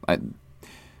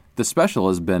 The special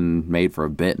has been made for a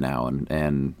bit now,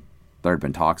 and there had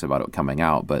been talks about it coming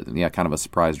out, but yeah, kind of a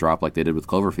surprise drop like they did with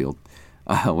Cloverfield,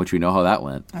 which we know how that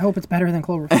went. I hope it's better than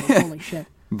Cloverfield. Holy shit.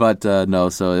 But no,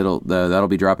 so that'll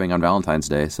be dropping on Valentine's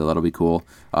Day, so that'll be cool.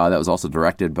 That was also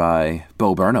directed by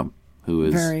Bo Burnham, who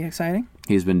is very exciting.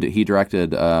 He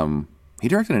directed an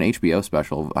HBO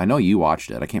special. I know you watched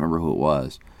it. I can't remember who it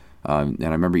was, and I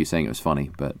remember you saying it was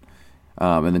funny. But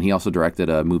and then he also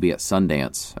directed a movie at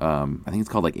Sundance. I think it's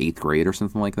called like 8th Grade or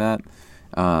something like that,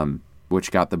 which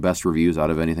got the best reviews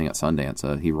out of anything at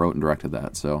Sundance. He wrote and directed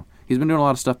that, so he's been doing a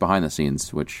lot of stuff behind the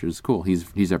scenes, which is cool.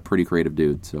 He's a pretty creative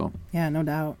dude. So yeah, no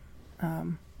doubt.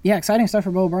 Exciting stuff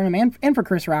for Bo Burnham and for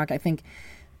Chris Rock. I think.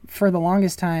 For the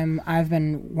longest time, I've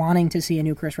been wanting to see a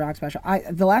new Chris Rock special.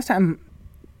 The last time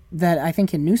that I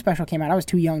think a new special came out, I was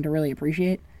too young to really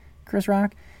appreciate Chris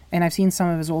Rock. And I've seen some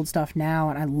of his old stuff now,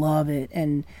 and I love it.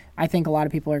 And I think a lot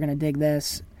of people are going to dig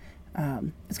this.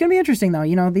 It's going to be interesting, though.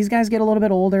 You know, these guys get a little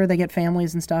bit older. They get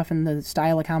families and stuff, and the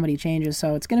style of comedy changes.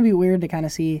 So it's going to be weird to kind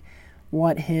of see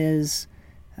what his,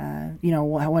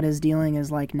 what his dealing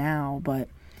is like now. But...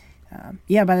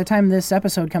 by the time this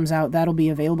episode comes out, that'll be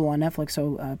available on Netflix,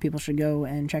 so people should go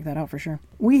and check that out for sure.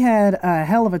 We had a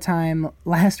hell of a time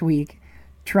last week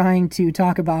trying to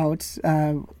talk about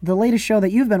the latest show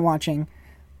that you've been watching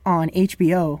on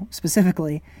HBO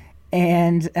specifically,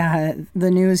 and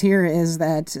the news here is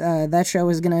that that show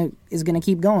is gonna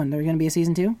keep going. There's gonna be a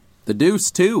season 2. The Deuce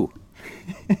 2.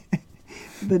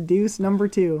 The Deuce number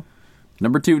 2.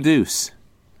 Number 2 Deuce.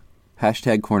 #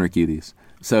 Corner Cuties.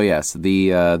 So yes,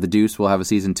 the Deuce will have a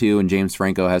season 2, and James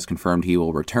Franco has confirmed he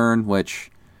will return. Which,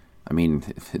 I mean,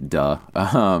 duh.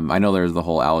 I know there's the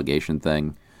whole allegation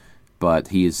thing, but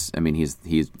he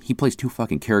plays 2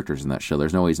 fucking characters in that show.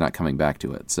 There's no way he's not coming back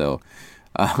to it. So,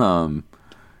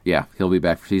 he'll be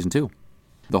back for season 2.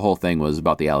 The whole thing was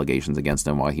about the allegations against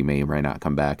him, why he may or may not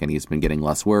come back, and he's been getting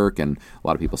less work, and a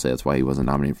lot of people say that's why he wasn't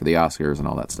nominated for the Oscars and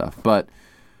all that stuff. But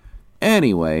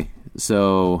anyway.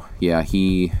 So, yeah,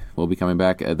 he will be coming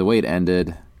back. The way it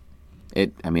ended,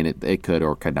 it could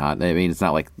or could not. I mean, it's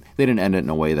not like they didn't end it in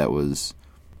a way that was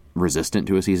resistant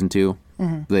to a season 2.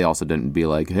 Mm-hmm. They also didn't be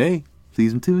like, hey,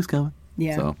 season 2 is coming.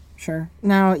 Yeah, so. Sure.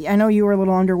 Now, I know you were a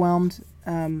little underwhelmed.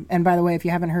 And by the way, if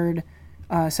you haven't heard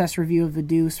Seth's review of The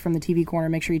Deuce from the TV Corner,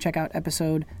 make sure you check out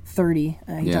episode 30.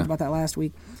 He talked about that last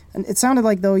week. And it sounded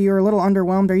like, though, you were a little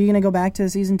underwhelmed. Are you going to go back to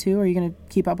season 2? Or are you going to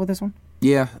keep up with this one?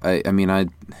 Yeah, I mean,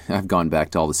 I've gone back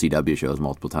to all the CW shows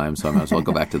multiple times, so I might as well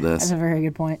go back to this. That's a very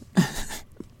good point.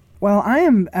 Well, I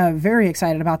am very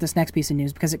excited about this next piece of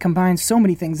news because it combines so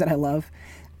many things that I love.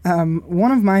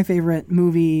 One of my favorite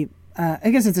movie, I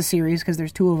guess it's a series because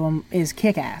there's two of them, is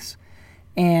Kick-Ass.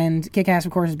 And Kick-Ass,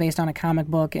 of course, is based on a comic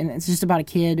book, and it's just about a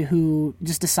kid who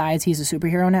just decides he's a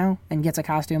superhero now and gets a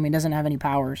costume. He doesn't have any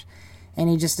powers. And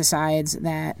he just decides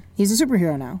that he's a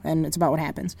superhero now, and it's about what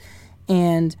happens.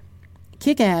 And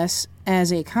Kick-Ass,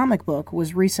 as a comic book,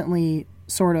 was recently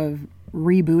sort of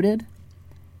rebooted,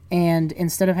 and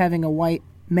instead of having a white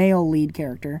male lead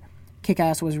character,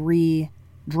 Kick-Ass was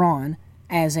redrawn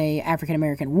as a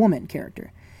African-American woman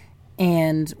character.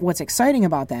 And what's exciting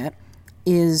about that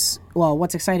is, well,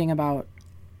 what's exciting about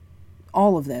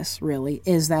all of this, really,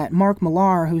 is that Mark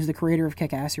Millar, who's the creator of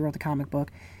Kick-Ass, he wrote the comic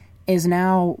book, is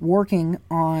now working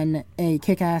on a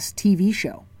Kick-Ass TV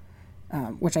show.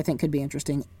 Which I think could be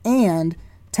interesting. And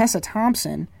Tessa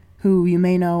Thompson, who you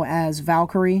may know as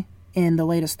Valkyrie in the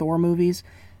latest Thor movies,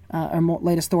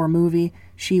 latest Thor movie,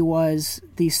 she was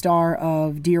the star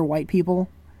of Dear White People,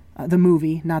 the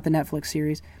movie, not the Netflix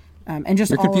series. And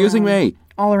just You're confusing me.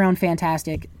 All around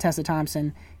fantastic. Tessa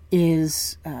Thompson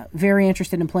is very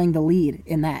interested in playing the lead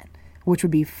in that, which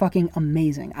would be fucking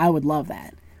amazing. I would love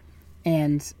that.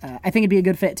 And I think it'd be a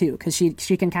good fit, too, because she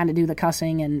can kind of do the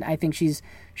cussing, and I think she's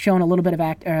shown a little bit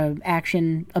of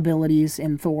action abilities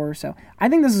in Thor. So I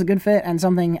think this is a good fit and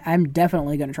something I'm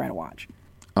definitely going to try to watch.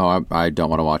 Oh, I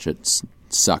don't want to watch it.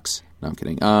 Sucks. No, I'm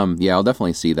kidding. Yeah, I'll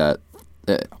definitely see that.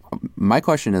 My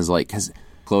question is, like, because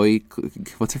Chloe,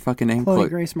 what's her fucking name? Chloe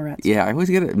Grace Moretz. Yeah, I always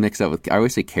get it mixed up with, I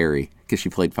always say Carrie, because she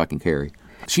played fucking Carrie.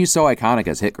 She's so iconic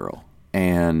as Hit Girl,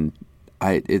 and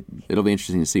it'll be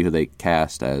interesting to see who they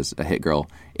cast as a Hit Girl,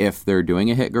 if they're doing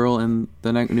a Hit Girl in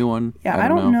the new one. Yeah, I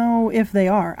don't know if they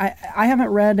are. I haven't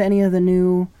read any of the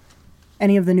new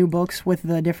books with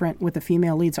the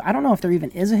female lead, so I don't know if there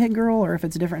even is a Hit Girl or if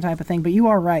it's a different type of thing. But you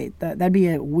are right. That'd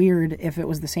be weird if it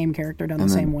was the same character done the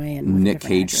same way. And with Nick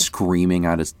Cage screaming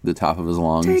out the top of his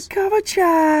lungs. Take cover,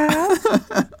 child.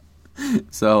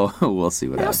 So we'll see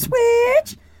what happens.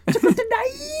 Switch to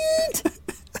kryptonite.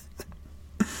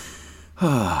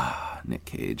 Nick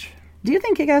Cage. Do you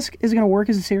think Kick-Ass is going to work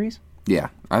as a series? Yeah,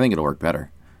 I think it'll work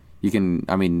better. You can,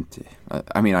 I mean,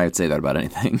 I'd say that about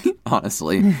anything,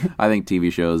 honestly. I think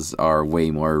TV shows are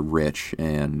way more rich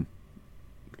and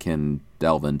can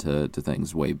delve into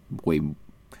things way in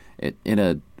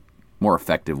a more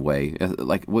effective way,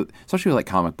 like especially with like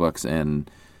comic books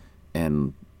and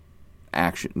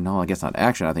action. No, I guess not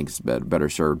action. I think it's better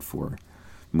served for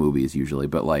movies usually,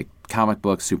 but like comic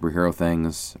books, superhero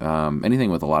things, anything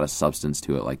with a lot of substance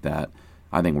to it like that,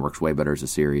 I think works way better as a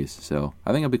series. So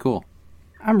I think it'll be cool.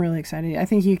 I'm really excited. I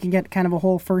think you can get kind of a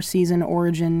whole first season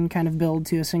origin kind of build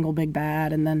to a single big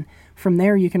bad, and then from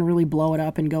there you can really blow it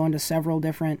up and go into several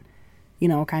different,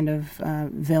 kind of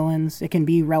villains. It can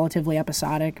be relatively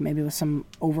episodic, maybe with some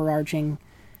overarching,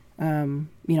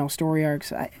 story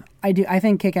arcs. I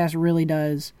think Kick-Ass really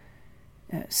does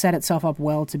set itself up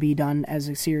well to be done as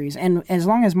a series, and as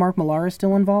long as Mark Millar is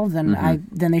still involved, then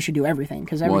then they should do everything,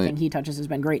 because everything he touches has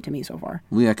been great to me so far.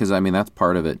 Well, yeah, because I mean that's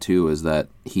part of it too, is that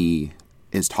he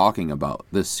is talking about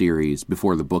this series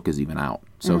before the book is even out.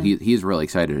 So he's really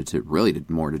excited to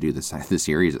more to do this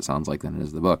series, it sounds like, than it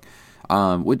is the book.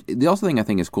 The also thing I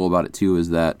think is cool about it too is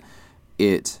that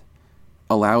it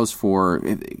allows for,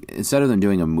 instead of them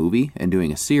doing a movie and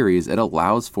doing a series, it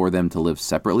allows for them to live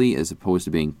separately as opposed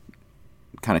to being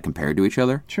kind of compared to each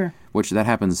other. Sure. Which that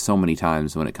happens so many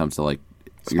times when it comes to like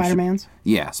Spider-Man's?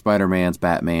 Yeah, Spider-Man's,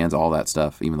 Batman's, all that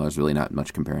stuff, even though there's really not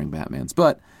much comparing Batman's.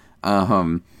 But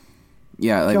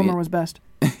yeah, Kilmer was best.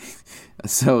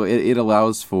 So it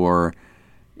allows for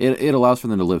it allows for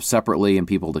them to live separately and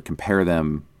people to compare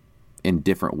them in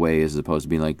different ways as opposed to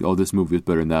being like, oh, this movie is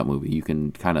better than that movie. You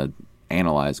can kind of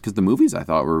analyze, because the movies I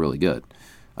thought were really good.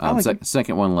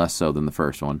 Second one less so than the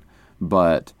first one,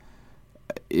 but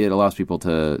it allows people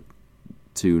to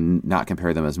not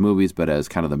compare them as movies, but as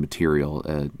kind of the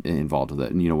material involved with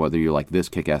it. And whether you're like, this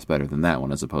Kick-Ass better than that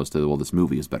one, as opposed to, well, this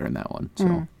movie is better than that one.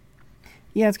 So.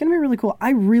 Yeah, it's going to be really cool.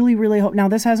 I really, really hope. Now,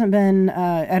 this hasn't been.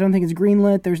 I don't think it's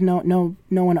greenlit. There's no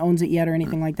one owns it yet or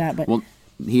anything like that. But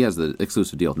he has the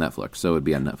exclusive deal with Netflix, so it would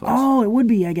be on Netflix. Oh, it would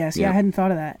be, I guess. Yeah, Yeah. I hadn't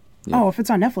thought of that. Yeah. Oh, if it's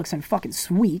on Netflix, then fucking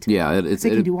sweet. Yeah, they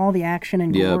can do all the action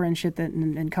and gore and shit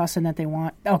and cussing that they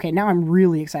want. Okay, now I'm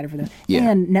really excited for this. Yeah.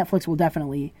 And Netflix will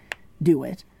definitely do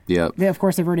it. Yep. Of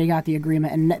course, they've already got the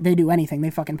agreement, and they do anything. They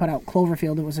fucking put out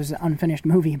Cloverfield. It was just an unfinished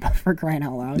movie, but for crying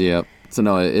out loud. Yep. So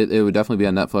no, it would definitely be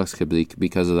on Netflix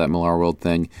because of that Millar World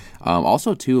thing.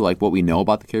 Also, too, like what we know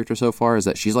about the character so far is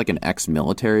that she's like an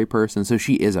ex-military person, so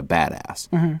she is a badass.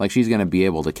 Like she's gonna be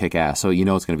able to kick ass. So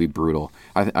it's gonna be brutal.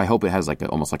 I hope it has like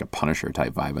almost like a Punisher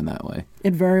type vibe in that way.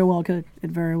 It very well could.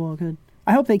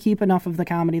 I hope they keep enough of the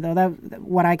comedy though. That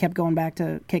what I kept going back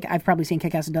to. I've probably seen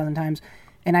Kick-Ass a dozen times,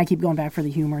 and I keep going back for the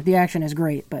humor. The action is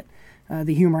great, but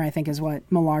the humor I think is what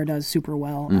Millar does super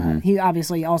well. He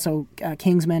obviously also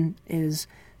Kingsman is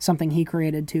something he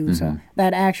created too. So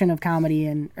that action of comedy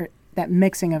and that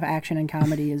mixing of action and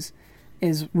comedy is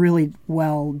really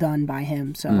well done by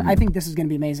him. So I think this is going to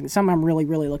be amazing. It's something I'm really,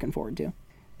 really looking forward to.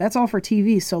 That's all for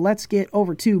TV, so let's get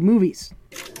over to movies.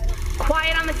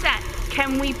 Quiet on the set.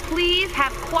 Can we please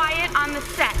have quiet on the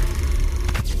set?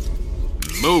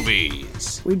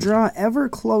 Movies. We draw ever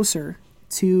closer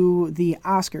to the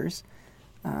Oscars.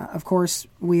 Of course,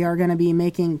 we are going to be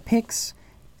making picks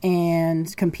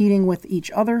and competing with each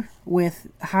other with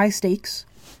high stakes.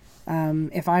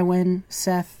 If I win,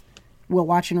 Seth will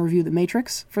watch and review The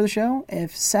Matrix for the show.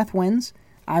 If Seth wins,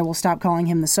 I will stop calling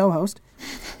him the So-Host.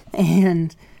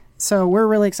 And so we're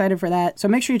really excited for that. So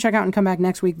make sure you check out and come back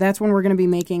next week. That's when we're going to be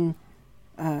making,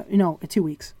 2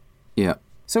 weeks. Yeah.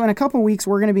 So in a couple weeks,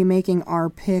 we're going to be making our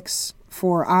picks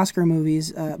for Oscar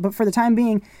movies. But for the time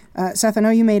being, Seth, I know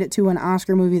you made it to an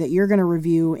Oscar movie that you're going to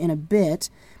review in a bit.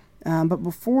 But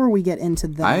before we get into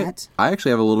that... I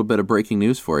actually have a little bit of breaking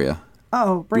news for you.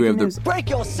 Oh, breaking news. Break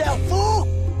yourself, fool!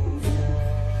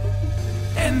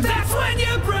 And that's when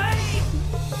you break.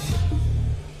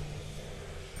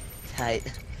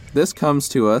 Tight. This comes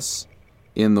to us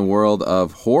in the world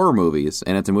of horror movies,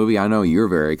 and it's a movie I know you're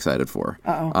very excited for.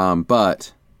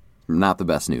 But not the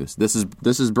best news. This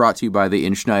is brought to you by the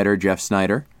Inschneider, Jeff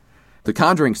Snyder. The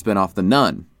Conjuring spinoff, The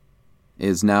Nun,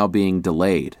 is now being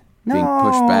delayed, being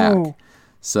pushed back.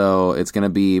 So it's going to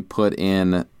be put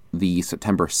in the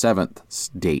September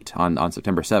 7th date, on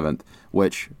September 7th,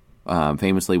 which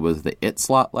famously was the It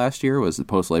slot last year, was the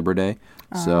post-Labor Day.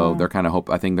 So they're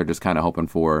I think they're just kind of hoping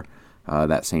for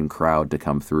that same crowd to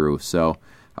come through. So,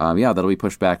 that'll be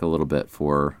pushed back a little bit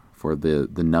for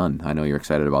the Nun. I know you're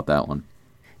excited about that one.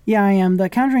 Yeah, I am. The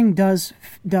Conjuring does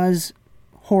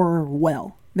horror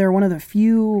well. They're one of the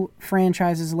few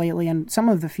franchises lately, and some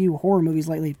of the few horror movies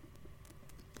lately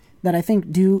that I think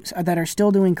that are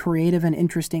still doing creative and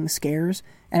interesting scares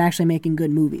and actually making good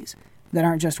movies that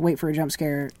aren't just wait for a jump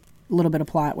scare, a little bit of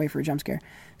plot, wait for a jump scare.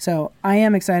 So I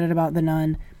am excited about The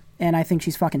Nun, and I think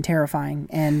she's fucking terrifying,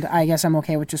 and I guess I'm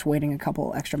okay with just waiting a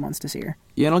couple extra months to see her.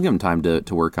 Yeah, and I'll give them time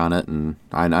to work on it, and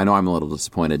I know I'm a little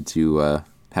disappointed to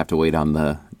have to wait on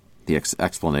the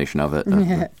explanation of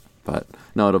it. But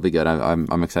no, it'll be good.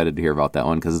 I'm excited to hear about that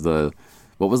one because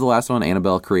what was the last one?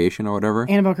 Annabelle Creation or whatever?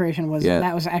 Annabelle Creation was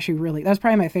actually that was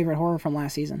probably my favorite horror from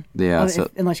last season. Yeah,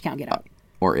 unless you count Get Out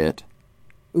or It.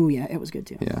 Ooh, yeah, it was good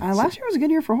too. Yeah, last year was a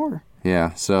good year for horror.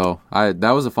 Yeah, so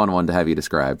that was a fun one to have you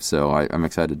describe. So I'm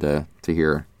excited to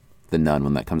hear The Nun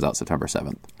when that comes out September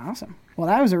 7th. Awesome. Well,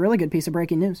 that was a really good piece of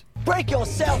breaking news. Break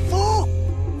yourself, fool!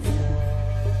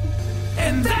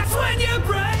 And that's when you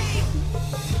break.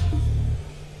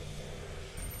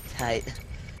 Tight.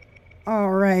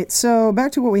 All right, so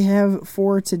back to what we have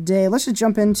for today. Let's just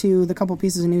jump into the couple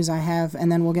pieces of news I have,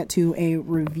 and then we'll get to a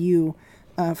review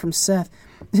from Seth.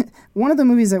 One of the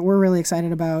movies that we're really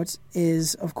excited about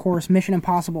is, of course, Mission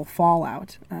Impossible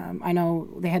Fallout. I know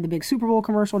they had the big Super Bowl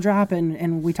commercial drop,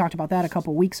 and we talked about that a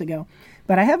couple weeks ago.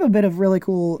 But I have a bit of really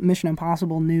cool Mission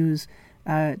Impossible news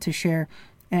to share.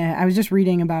 I was just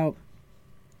reading about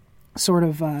sort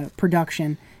of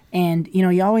production, and,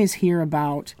 you always hear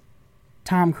about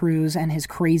Tom Cruise and his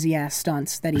crazy-ass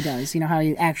stunts that he does. How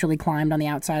he actually climbed on the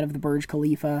outside of the Burj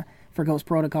Khalifa for Ghost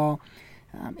Protocol.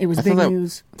 It was big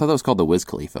news. I thought that was called the Wiz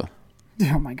Khalifa.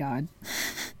 Oh, my God.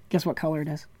 Guess what color it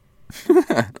is?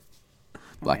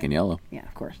 Black and yellow. Yeah,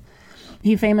 of course.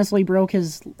 He famously broke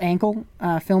his ankle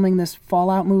filming this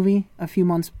Fallout movie a few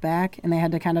months back, and they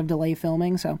had to kind of delay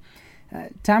filming. So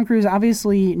Tom Cruise,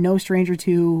 obviously no stranger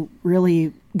to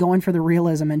really going for the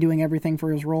realism and doing everything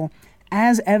for his role,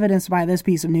 as evidenced by this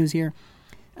piece of news here.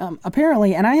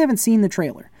 Apparently, and I haven't seen the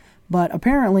trailer, but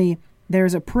apparently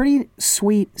there's a pretty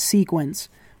sweet sequence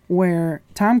where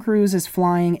Tom Cruise is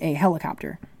flying a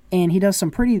helicopter, and he does some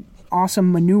pretty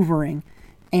awesome maneuvering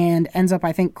and ends up,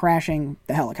 I think, crashing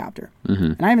the helicopter.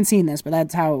 And I haven't seen this, but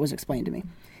that's how it was explained to me.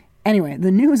 Anyway,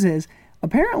 the news is,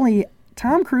 apparently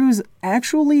Tom Cruise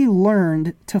actually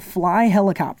learned to fly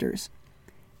helicopters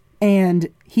And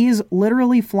he is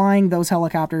literally flying those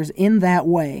helicopters in that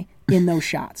way in those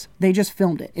shots. They just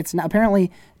filmed it. It's not,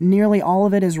 apparently nearly all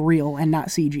of it is real and not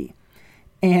CG.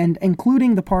 And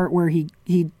including the part where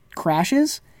he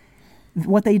crashes,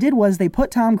 what they did was they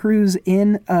put Tom Cruise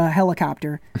in a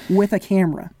helicopter with a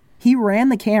camera. He ran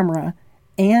the camera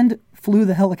and flew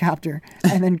the helicopter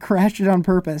and then crashed it on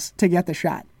purpose to get the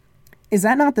shot. Is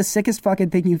that not the sickest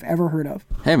fucking thing you've ever heard of?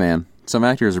 Hey, man, some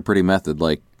actors are pretty method.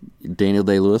 Like, Daniel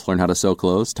Day-Lewis learned how to sew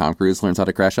clothes. Tom Cruise learns how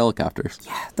to crash helicopters.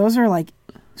 Yeah, those are like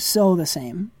so the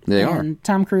same. They are. And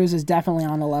Tom Cruise is definitely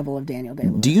on the level of Daniel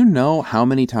Day-Lewis. Do you know how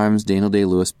many times Daniel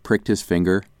Day-Lewis pricked his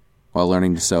finger while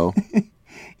learning to sew?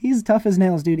 He's tough as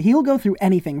nails, dude. He'll go through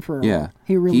anything for a role.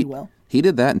 He really will. He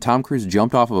did that, and Tom Cruise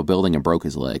jumped off of a building and broke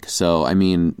his leg. So, I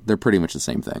mean, they're pretty much the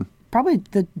same thing. Probably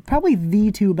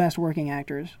the two best working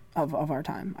actors of our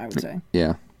time, I would say.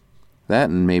 Yeah. That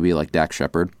and maybe like Dax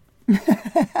Shepard.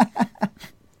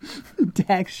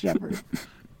 Dax Shepard.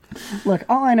 Look,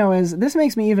 all I know is this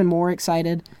makes me even more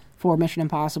excited for Mission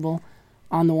Impossible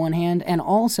on the one hand, and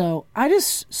also I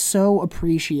just so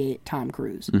appreciate Tom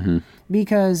Cruise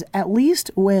because at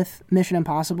least with Mission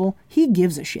Impossible, he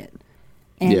gives a shit.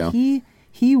 And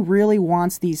he really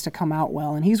wants these to come out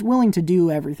well, and he's willing to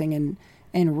do everything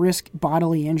and risk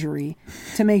bodily injury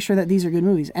to make sure that these are good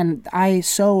movies. And I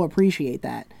so appreciate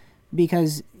that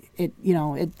because he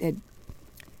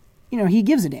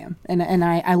gives a damn. And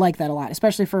I like that a lot,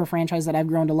 especially for a franchise that I've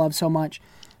grown to love so much.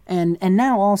 And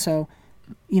now also,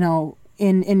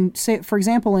 in say, for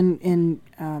example, in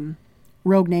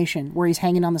Rogue Nation, where he's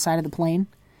hanging on the side of the plane,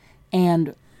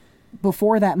 and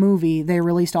before that movie, they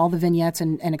released all the vignettes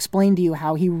and explained to you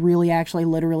how he really actually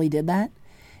literally did that.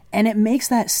 And it makes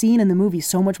that scene in the movie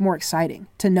so much more exciting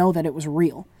to know that it was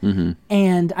real. Mm-hmm.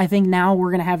 And I think now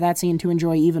we're going to have that scene to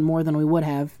enjoy even more than we would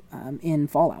have in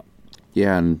Fallout.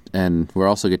 Yeah, and we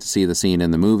also get to see the scene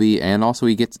in the movie, and also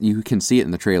you can see it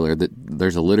in the trailer that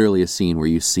there's literally a scene where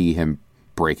you see him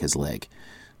break his leg.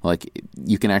 Like,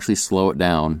 you can actually slow it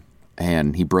down,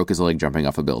 and he broke his leg jumping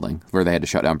off a building where they had to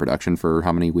shut down production for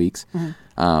how many weeks?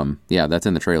 Mm-hmm. Yeah, that's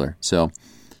in the trailer. So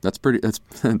that's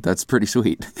pretty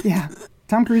sweet. Yeah.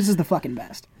 Tom Cruise is the fucking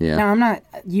best. Yeah. Now,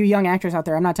 you young actors out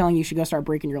there, I'm not telling you should go start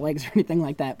breaking your legs or anything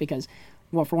like that because,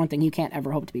 well, for one thing, you can't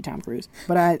ever hope to be Tom Cruise.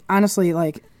 But I honestly,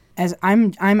 as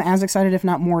I'm as excited, if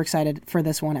not more excited, for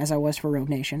this one as I was for Rogue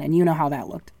Nation, and you know how that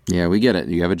looked. Yeah, we get it.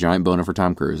 You have a giant boner for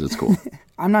Tom Cruise. It's cool.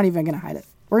 I'm not even going to hide it.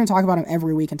 We're going to talk about him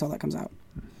every week until that comes out.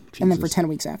 Jesus. And then for 10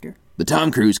 weeks after. The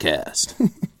Tom Cruise cast.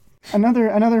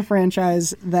 Another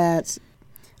franchise that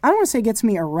I don't want to say gets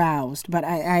me aroused, but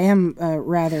I am a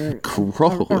rather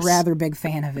big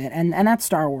fan of it. And that's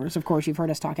Star Wars. Of course, you've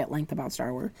heard us talk at length about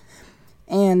Star Wars.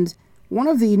 And one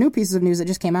of the new pieces of news that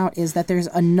just came out is that there's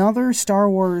another Star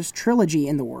Wars trilogy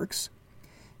in the works.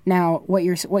 Now, what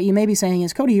you may be saying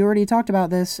is, Cody, you already talked about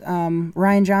this.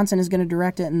 Rian Johnson is going to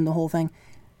direct it and the whole thing.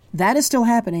 That is still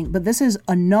happening, but this is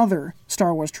another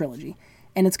Star Wars trilogy.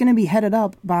 And it's going to be headed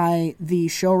up by the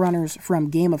showrunners from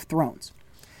Game of Thrones.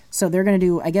 So they're going to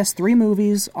do, I guess, 3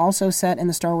 movies, also set in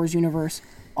the Star Wars universe,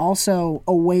 also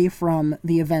away from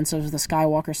the events of the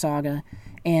Skywalker saga,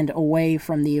 and away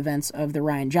from the events of the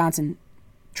Rian Johnson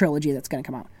trilogy that's going to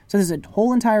come out. So this is a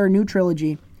whole entire new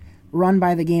trilogy run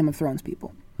by the Game of Thrones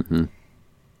people. Mm-hmm.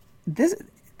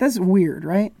 That's weird,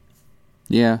 right?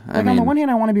 Yeah, I mean, on the one hand,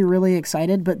 I want to be really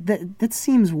excited, but that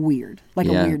seems weird, a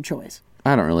weird choice.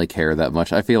 I don't really care that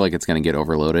much. I feel like it's going to get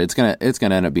overloaded. It's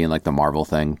gonna end up being like the Marvel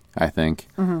thing, I think,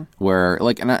 where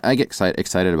and I get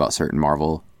excited about certain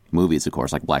Marvel movies, of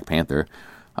course, like Black Panther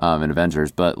and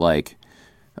Avengers, but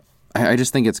I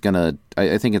just think it's gonna.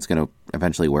 I think it's gonna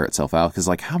eventually wear itself out because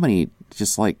the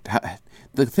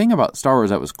thing about Star Wars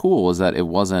that was cool was that it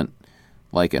wasn't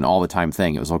like an all the time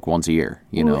thing. It was like once a year,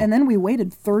 you know. And then we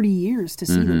waited 30 years to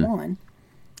see the one.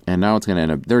 And now it's going to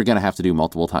end up. They're going to have to do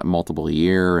multiple a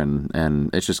year, and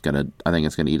it's just going to. I think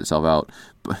it's going to eat itself out.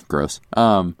 Gross. It's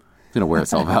going to wear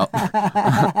itself out.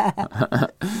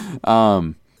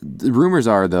 The rumors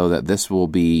are though that this will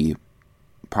be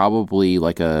probably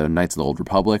like a Knights of the Old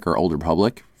Republic or Old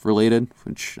Republic related,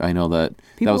 which I know that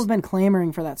people have been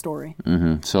clamoring for that story.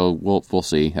 Mm-hmm. So we'll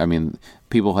see. I mean,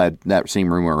 people had that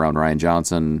same rumor around Rian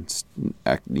Johnson's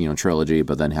trilogy,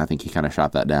 but then I think he kind of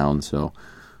shot that down. So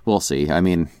we'll see. I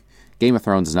mean, Game of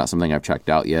Thrones is not something I've checked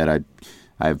out yet.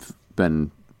 I've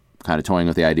been kind of toying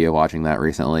with the idea of watching that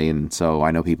recently, and so I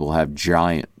know people have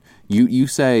giant. You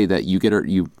say that you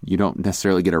don't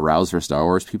necessarily get aroused for Star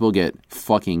Wars. People get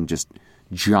fucking just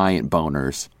giant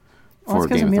boners. Well, it's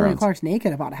because Emilia Clarke's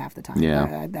naked about half the time.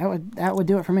 Yeah, that would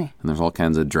do it for me. And there's all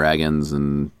kinds of dragons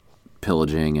and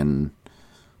pillaging and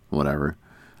whatever.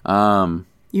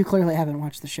 You clearly haven't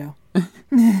watched the show.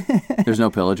 There's no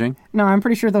pillaging? No, I'm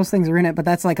pretty sure those things are in it, but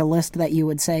that's like a list that you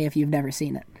would say if you've never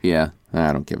seen it. Yeah,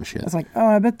 I don't give a shit. It's like, oh,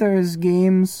 I bet there's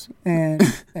games and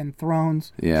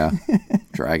thrones. Yeah,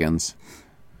 dragons,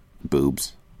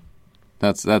 boobs.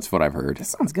 That's what I've heard. That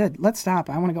sounds good. Let's stop.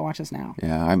 I want to go watch this now.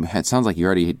 Yeah, it sounds like you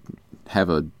already have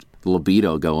a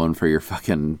libido going for your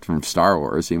fucking from Star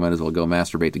Wars. So you might as well go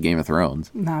masturbate to Game of Thrones.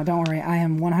 No, don't worry. I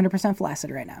am 100%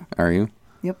 flaccid right now. Are you?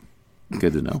 Yep.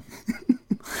 Good to know.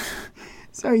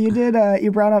 So you did.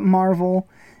 You brought up Marvel,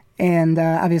 and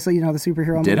obviously you know the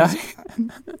superhero. Did movies. I?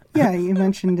 Yeah, you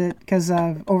mentioned it because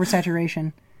of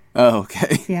oversaturation. Oh,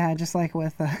 okay. Yeah, just like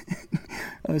with.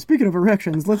 Speaking of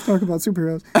erections, let's talk about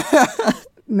superheroes.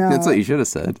 No, That's what you should have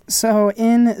said. So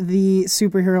in the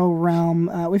superhero realm,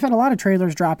 we've had a lot of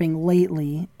trailers dropping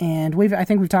lately, and I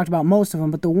think we've talked about most of them.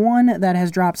 But the one that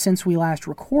has dropped since we last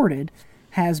recorded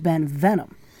has been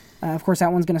Venom. Of course,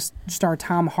 that one's going to star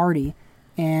Tom Hardy,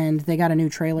 and they got a new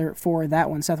trailer for that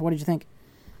one. Seth, what did you think?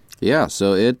 Yeah,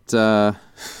 so it's a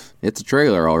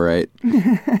trailer, all right.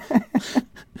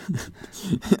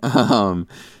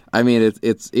 I mean,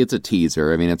 it's a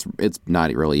teaser. I mean, it's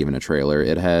not really even a trailer.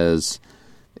 It's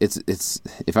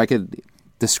if I could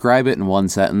describe it in one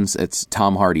sentence, it's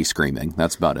Tom Hardy screaming.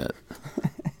 That's about it.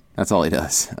 That's all he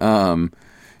does.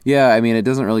 Yeah, I mean, it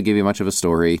doesn't really give you much of a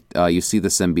story. You see the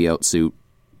symbiote suit.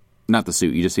 Not the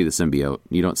suit, you just see the symbiote.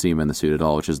 You don't see him in the suit at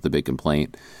all, which is the big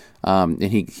complaint. And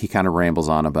he kind of rambles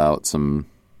on about some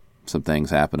things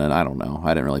happening. I don't know.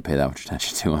 I didn't really pay that much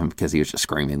attention to him because he was just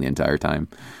screaming the entire time.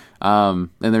 And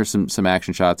there's some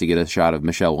action shots. You get a shot of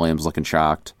Michelle Williams looking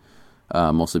shocked,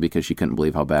 mostly because she couldn't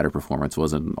believe how bad her performance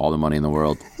was and all the money in the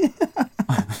world. It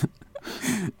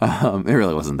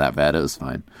really wasn't that bad. It was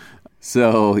fine.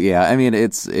 So yeah, I mean,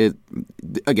 it's a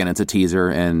teaser,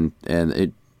 and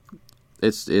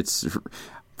it's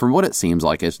from what it seems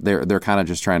like, they're kind of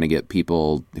just trying to get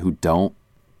people who don't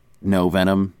know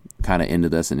Venom kind of into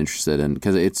this and interested in,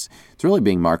 because it's really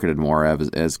being marketed more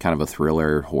as kind of a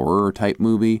thriller horror type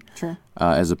movie, Sure.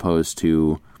 As opposed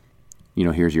to,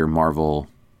 here's your Marvel,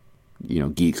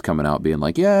 geeks coming out being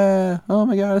like, yeah, oh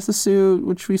my god, it's the suit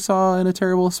which we saw in a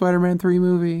terrible Spider-Man 3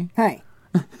 movie. Hey,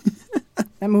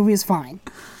 that movie is fine.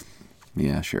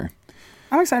 Yeah, sure.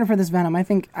 I'm excited for this Venom. I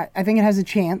think it has a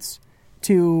chance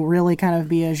to really kind of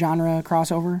be a genre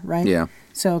crossover, right? Yeah.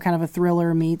 So kind of a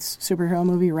thriller meets superhero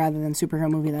movie rather than superhero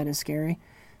movie that is scary.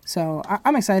 So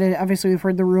I'm excited. Obviously, we've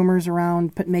heard the rumors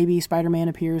around maybe Spider-Man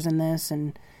appears in this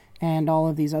and all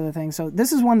of these other things. So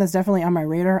this is one that's definitely on my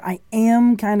radar. I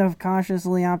am kind of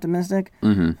cautiously optimistic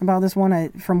about this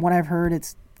one. From what I've heard,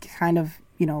 it's kind of,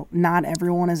 not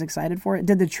everyone is excited for it.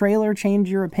 Did the trailer change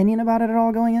your opinion about it at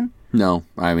all going in? No,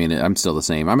 I mean, I'm still the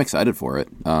same. I'm excited for it,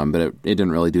 but it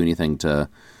didn't really do anything to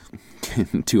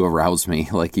arouse me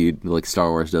like Star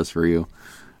Wars does for you.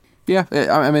 Yeah,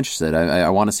 I'm interested. I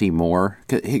want to see more.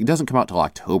 It doesn't come out till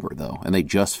October though, and they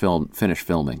just finished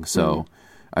filming. So,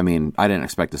 I mean, I didn't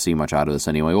expect to see much out of this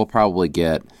anyway. We'll probably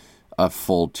get a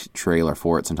full trailer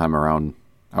for it sometime around,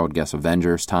 I would guess,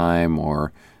 Avengers time,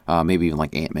 or maybe even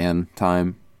like Ant-Man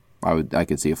time. I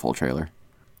could see a full trailer.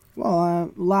 Well,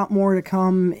 a lot more to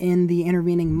come in the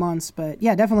intervening months, but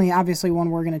yeah, definitely, obviously, one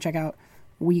we're going to check out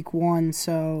week one.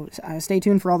 So stay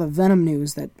tuned for all the Venom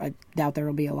news that I doubt there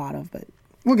will be a lot of, but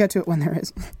we'll get to it when there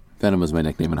is. Venom was my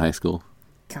nickname in high school.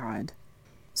 God.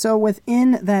 So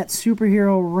within that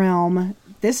superhero realm,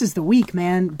 this is the week,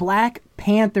 man. Black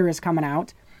Panther is coming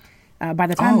out. By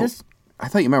the time this... I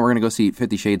thought you meant we're going to go see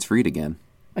 50 Shades Freed again.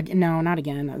 No, not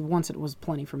again. Once it was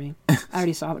plenty for me. I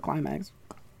already saw the climax.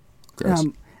 Gross.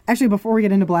 Actually, before we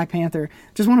get into Black Panther,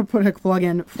 just want to put a plug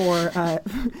in for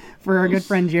our good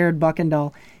friend Jared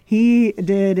Buckendall. I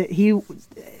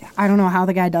don't know how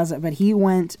the guy does it, but he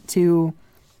went to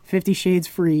 50 Shades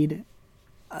Freed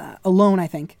alone, I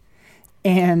think,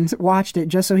 and watched it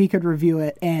just so he could review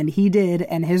it, and he did,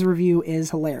 and his review is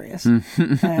hilarious.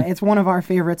 It's one of our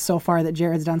favorites so far that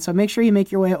Jared's done, so make sure you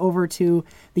make your way over to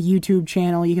the YouTube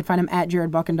channel. You can find him at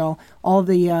Jared Buckendall. All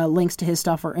the links to his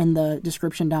stuff are in the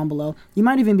description down below. You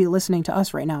might even be listening to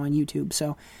us right now on YouTube,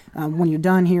 so when you're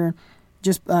done here,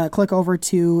 just click over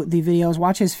to the videos,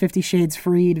 watch his 50 Shades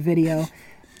Freed video,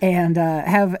 and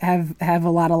have a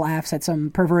lot of laughs at some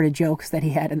perverted jokes that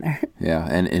he had in there. Yeah,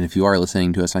 and if you are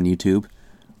listening to us on YouTube,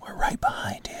 we're right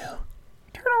behind you.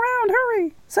 Turn around,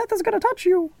 hurry! Seth is going to touch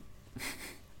you.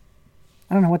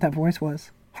 I don't know what that voice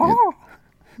was. Ha!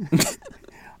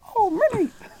 Oh,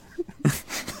 Minnie!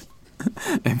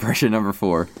 Impression number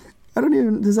 4. I don't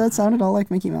even... Does that sound at all like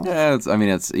Mickey Mouse? Yeah,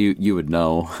 you would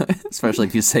know, especially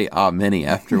if you say "ah, Minnie"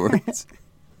 afterwards.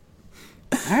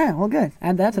 right, well, good.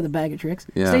 Add that to the bag of tricks.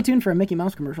 Yeah. Stay tuned for a Mickey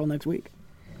Mouse commercial next week.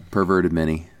 Perverted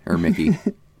Minnie or Mickey.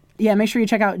 Yeah, make sure you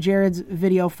check out Jared's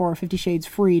video for 50 Shades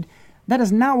Freed. That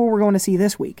is not what we're going to see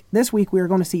this week. This week we are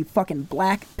going to see fucking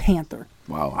Black Panther.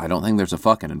 Wow, I don't think there's a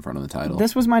fucking in front of the title.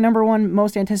 This was my number one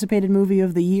most anticipated movie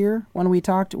of the year when we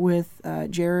talked with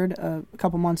Jared a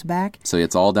couple months back. So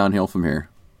it's all downhill from here.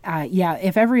 Yeah,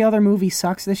 if every other movie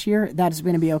sucks this year, that is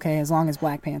going to be okay as long as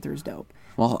Black Panther is dope.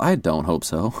 Well, I don't hope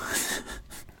so.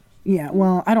 Yeah,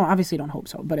 well, I obviously don't hope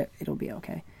so, but it'll be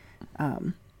okay.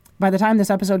 By the time this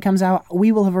episode comes out,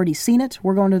 we will have already seen it.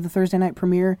 We're going to the Thursday night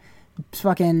premiere.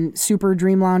 Fucking super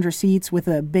Dream Lounger seats with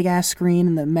a big ass screen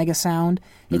and the mega sound.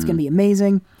 It's going to be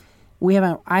amazing.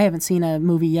 I haven't seen a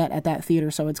movie yet at that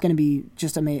theater, so it's going to be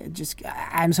just amazing.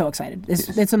 I'm so excited.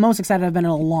 It's the most excited I've been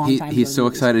in a long time. He's so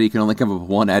excited he can only come up with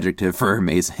one adjective for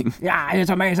amazing. Yeah, it's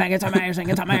amazing. It's amazing.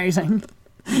 It's amazing.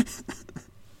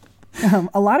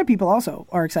 A lot of people also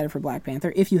are excited for Black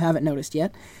Panther, if you haven't noticed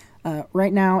yet.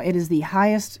 Right now, it is the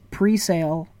highest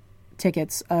pre-sale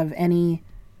tickets of any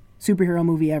superhero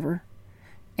movie ever,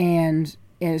 and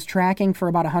is tracking for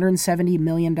about $170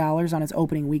 million on its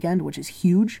opening weekend, which is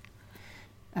huge.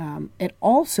 It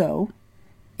also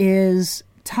is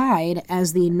tied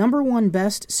as the number one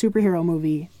best superhero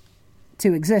movie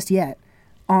to exist yet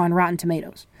on Rotten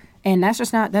Tomatoes. And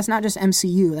that's not just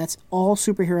MCU, that's all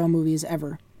superhero movies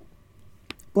ever.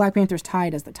 Black Panther's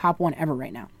tied as the top one ever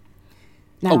right now.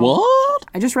 Now, What?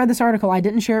 I just read this article. I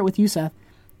didn't share it with you, Seth.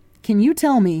 Can you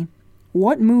tell me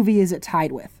what movie is it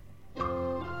tied with?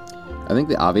 I think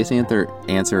the obvious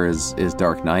answer is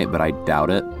Dark Knight, but I doubt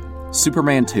it.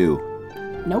 Superman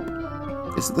 2. Nope.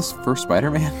 Isn't this first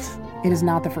Spider-Man? It is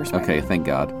not the first Spider-Man. Okay, thank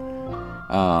God.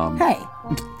 Hey,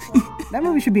 that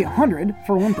movie should be 100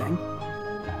 for one thing.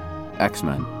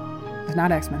 X-Men. It's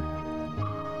not X-Men.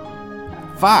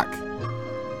 Fuck!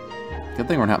 Good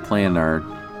thing we're not playing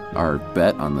our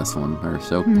bet on this one, our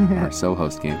so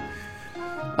host game.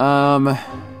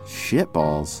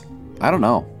 Shitballs. I don't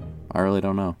know. I really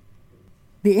don't know.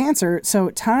 The answer, so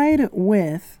tied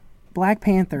with Black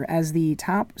Panther as the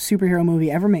top superhero movie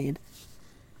ever made,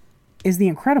 is The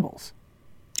Incredibles.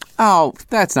 Oh,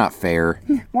 that's not fair.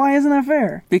 Why isn't that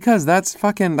fair? Because that's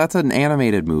an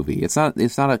animated movie. It's not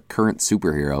a current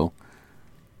superhero.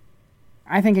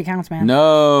 I think it counts, man.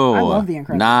 No. I love The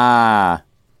Incredibles. Nah.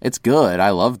 It's good. I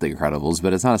love The Incredibles,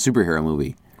 but it's not a superhero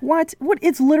movie. What?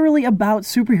 It's literally about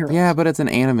superheroes. Yeah, but it's an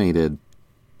animated.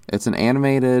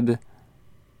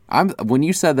 When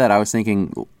you said that, I was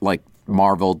thinking like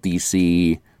Marvel,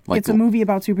 DC. Like it's a movie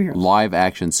about superheroes. Live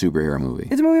action superhero movie.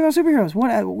 It's a movie about superheroes.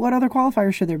 What other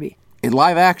qualifiers should there be?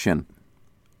 Live action.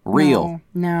 Real.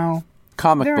 No.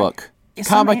 Comic book.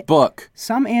 Comic book.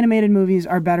 Some animated movies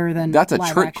are better than That's a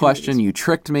live trick action question. movies. You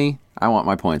tricked me. I want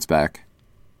my points back.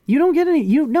 You don't get any.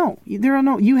 You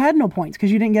had no points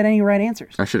because you didn't get any right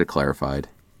answers. I should have clarified.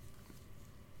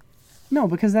 No,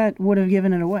 because that would have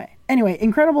given it away. Anyway,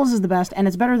 Incredibles is the best, and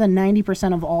it's better than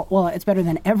 90% of all. Well, it's better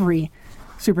than every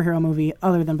superhero movie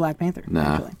other than Black Panther.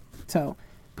 Nah. Actually. So,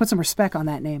 put some respect on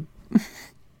that name.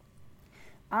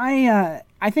 I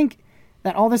think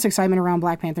that all this excitement around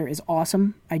Black Panther is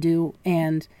awesome. I do,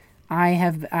 and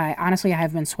I honestly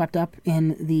have been swept up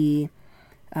in the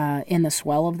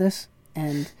swell of this,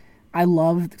 and I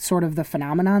love sort of the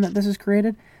phenomenon that this has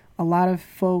created. A lot of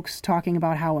folks talking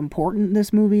about how important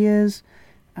this movie is.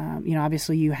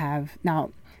 Obviously you have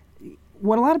now.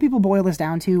 What a lot of people boil this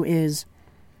down to is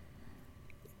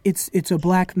it's a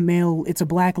black male, it's a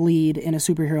black lead in a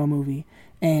superhero movie,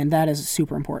 and that is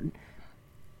super important.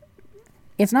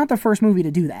 It's not the first movie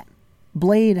to do that.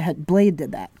 Blade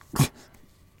did that.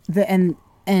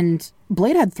 And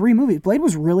Blade had 3 movies. Blade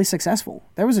was really successful.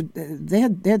 They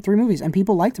had 3 movies, and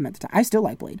people liked him at the time. I still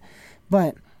like Blade,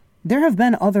 but there have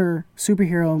been other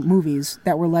superhero movies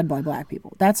that were led by black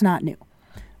people. That's not new.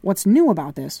 What's new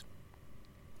about this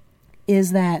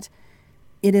is that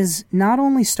it is not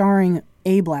only starring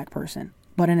a black person,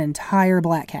 but an entire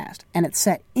black cast, and it's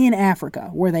set in Africa,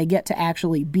 where they get to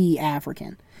actually be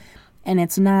African, and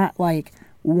it's not like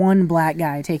one black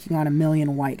guy taking on 1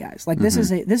 million white guys. Like this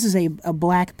is a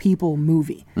black people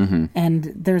movie,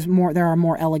 and there are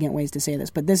more elegant ways to say this,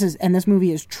 but this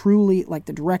movie is truly, like,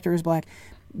 the director is black.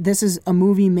 This is a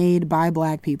movie made by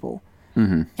black people,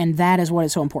 and that is what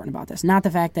is so important about this. Not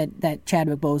the fact that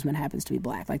Chadwick Boseman happens to be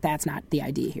black. Like, that's not the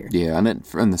idea here. Yeah,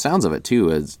 and the sounds of it too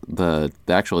is the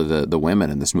women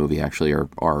in this movie actually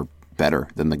are better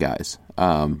than the guys.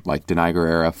 Like Denai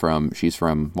Guerrera she's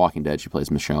from Walking Dead. She plays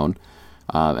Michonne,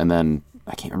 and then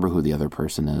I can't remember who the other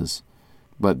person is,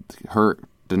 but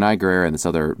Denai Guerrera and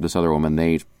this other woman,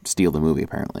 they steal the movie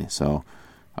apparently. So,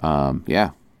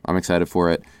 yeah. I'm excited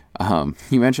for it.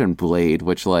 You mentioned Blade,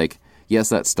 which, like, yes,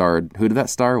 that starred... Who did that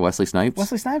star? Wesley Snipes?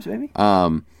 Wesley Snipes, baby.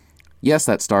 Yes,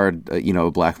 that starred,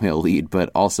 a black male lead, but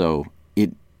also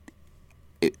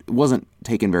it wasn't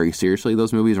taken very seriously.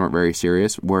 Those movies weren't very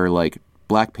serious, where, like,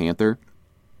 Black Panther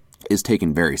is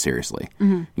taken very seriously.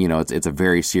 It's a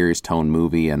very serious tone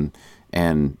movie, and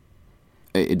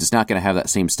it's not going to have that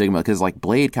same stigma, because, like,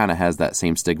 Blade kind of has that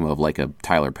same stigma of, like, a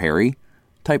Tyler Perry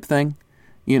type thing,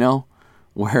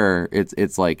 where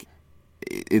it's like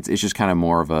it's just kind of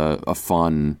more of a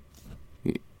fun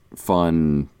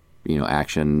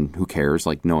action. Who cares?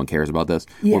 Like, no one cares about this.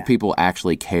 Yeah. Where people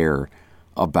actually care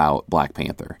about Black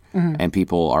Panther, and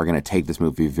people are going to take this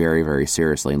movie very, very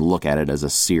seriously and look at it as a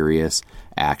serious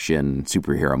action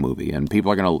superhero movie. And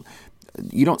people are going to...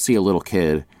 You don't see a little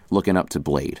kid looking up to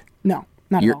Blade. No,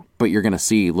 not at all. But you're going to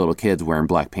see little kids wearing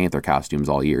Black Panther costumes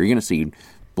all year. You're going to see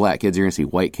black kids, you're going to see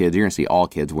white kids, you're going to see all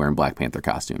kids wearing Black Panther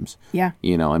costumes. Yeah.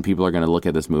 And people are going to look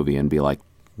at this movie and be like,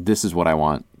 this is what I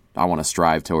want. I want to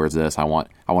strive towards this. I want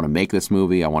to make this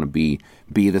movie. I want to be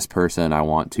this person. I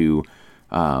want to,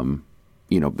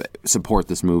 support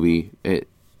this movie.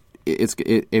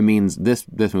 It means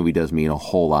this movie does mean a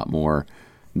whole lot more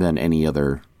than any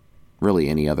other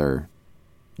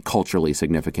culturally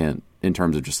significant, in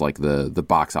terms of just like the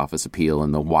box office appeal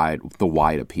and the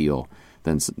wide appeal,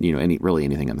 than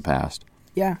anything in the past.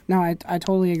 Yeah, no, I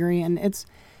totally agree. And it's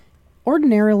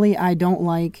ordinarily, I don't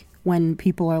like when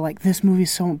people are like, this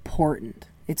movie's so important.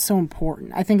 It's so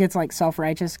important. I think it's like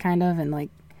self-righteous kind of, and like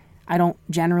I don't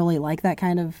generally like that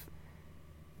kind of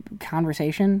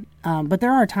conversation. But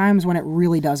there are times when it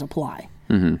really does apply.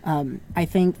 I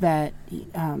think that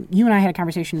you and I had a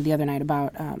conversation the other night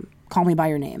about Call Me By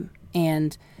Your Name,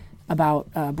 and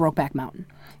about Brokeback Mountain,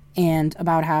 and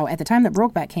about how at the time that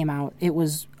Brokeback came out, it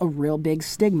was a real big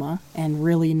stigma and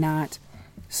really not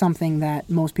something that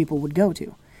most people would go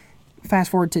to.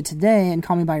 Fast forward to today, and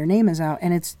Call Me By Your Name is out,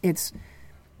 and it's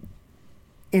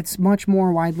much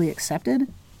more widely accepted,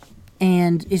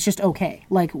 and it's just okay.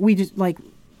 Like, we just like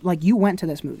you went to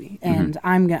this movie, and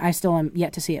I still am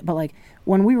yet to see it. But like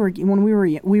when we were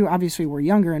obviously were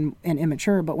younger and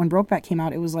immature, but when Brokeback came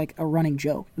out, it was like a running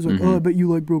joke. It was like, oh, I bet you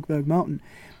like Brokeback Mountain,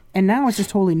 and now it's just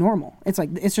totally normal. It's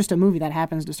like, it's just a movie that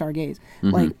happens to star gays.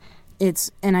 Like,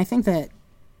 and I think that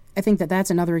that's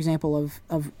another example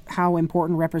of how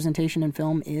important representation in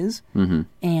film is,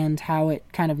 and how it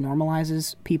kind of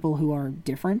normalizes people who are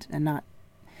different and not,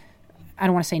 I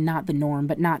don't want to say not the norm,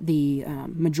 but not the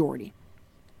majority.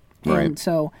 Right. And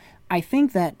so I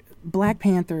think that Black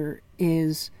Panther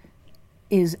is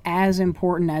as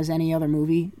important as any other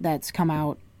movie that's come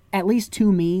out, at least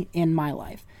to me, in my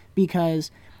life, because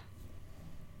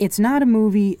it's not a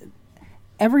movie.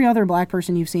 Every other black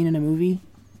person you've seen in a movie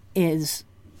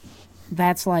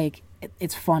that's like,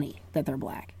 it's funny that they're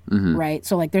black, right?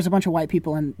 So like, there's a bunch of white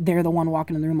people and they're the one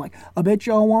walking in the room like, I bet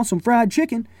y'all want some fried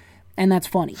chicken, and that's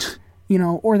funny.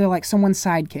 Or they're like someone's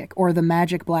sidekick, or the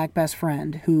magic black best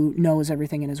friend who knows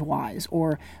everything and is wise,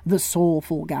 or the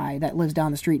soulful guy that lives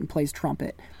down the street and plays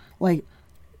trumpet. Like,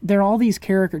 they're all these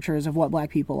caricatures of what black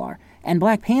people are. And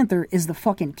Black Panther is the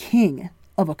fucking king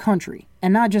of a country,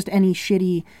 and not just any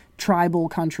shitty tribal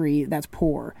country that's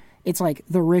poor. It's like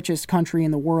the richest country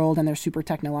in the world, and they're super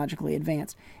technologically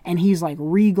advanced. And he's like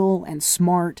regal and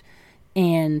smart,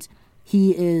 and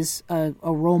he is a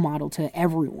role model to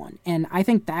everyone. And I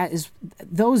think that is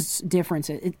those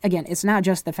differences. Again, it's not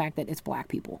just the fact that it's black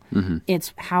people.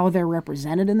 It's how they're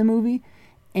represented in the movie.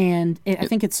 And I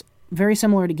think it's very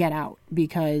similar to Get Out,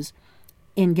 because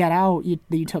in Get Out,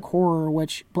 you took horror,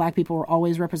 which black people were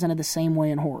always represented the same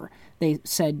way in horror. They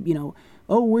said,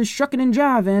 oh, we're shucking and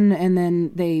jiving, and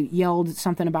then they yelled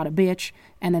something about a bitch,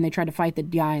 and then they tried to fight the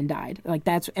guy and died. Like,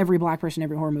 that's every black person in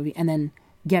every horror movie. And then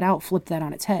Get Out flipped that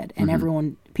on its head,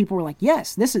 and people were like,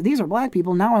 yes, these are black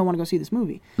people, now I want to go see this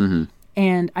movie.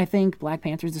 And I think Black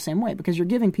Panther is the same way, because you're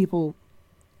giving people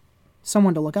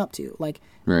someone to look up to. Like,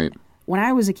 Right. When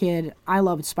I was a kid, I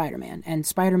loved Spider-Man, and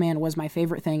Spider-Man was my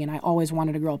favorite thing, and I always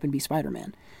wanted to grow up and be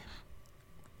Spider-Man.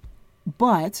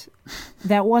 But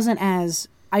that wasn't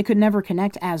I could never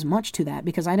connect as much to that,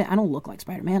 because I don't look like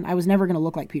Spider-Man. I was never going to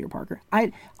look like Peter Parker.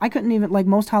 I couldn't even, like,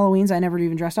 most Halloweens, I never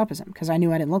even dressed up as him, because I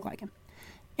knew I didn't look like him.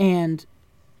 And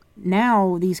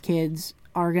now these kids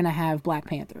are going to have Black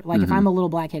Panther. Like, if I'm a little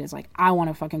black kid, it's like, I want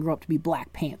to fucking grow up to be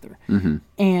Black Panther.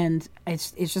 And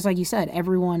it's just like you said,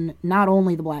 everyone, not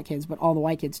only the black kids, but all the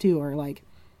white kids too, are like,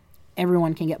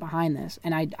 everyone can get behind this.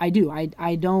 And I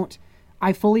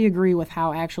fully agree with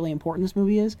how actually important this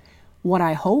movie is. What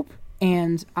I hope,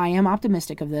 and I am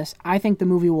optimistic of this, I think the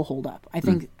movie will hold up. I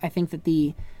think that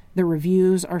the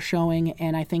reviews are showing,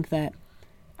 and I think that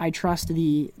I trust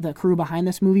the crew behind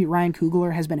this movie. Ryan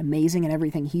Coogler has been amazing in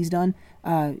everything he's done.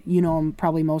 You know him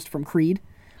probably most from Creed.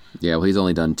 Yeah, well, he's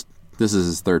only done... This is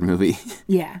his third movie.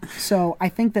 Yeah, so I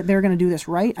think that they're going to do this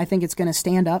right. I think it's going to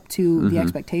stand up to the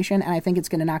expectation, and I think it's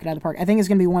going to knock it out of the park. I think it's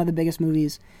going to be one of the biggest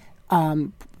movies,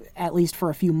 at least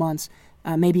for a few months,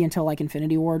 maybe until like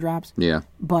Infinity War drops. Yeah.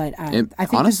 But I think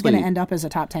honestly, this is going to end up as a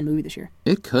top 10 movie this year.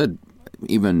 It could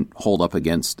even hold up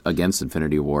against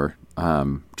Infinity War,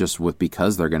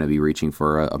 because they're going to be reaching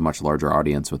for a much larger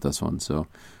audience with this one. So,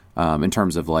 in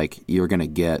terms of like you're going to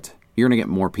get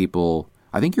more people.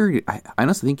 I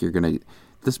honestly think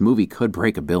this movie could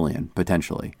break $1 billion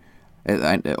potentially,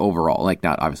 overall. Like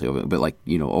not obviously, but like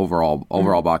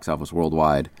overall box office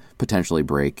worldwide potentially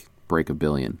break $1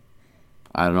 billion.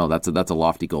 I don't know. That's a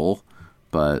lofty goal,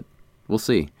 but we'll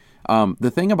see.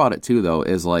 The thing about it too, though,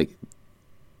 is like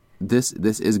this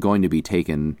is going to be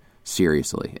taken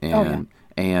seriously,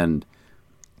 and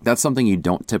that's something you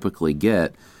don't typically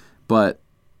get, but.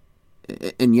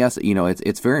 And yes,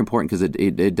 it's very important because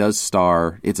it does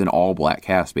star. It's an all black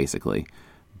cast basically,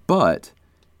 but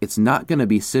it's not going to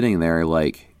be sitting there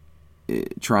like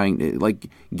trying like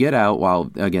Get Out.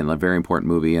 While again, a very important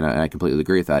movie, and I completely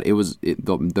agree with that.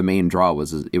 The main draw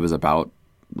was it was about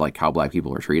like how black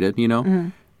people are treated.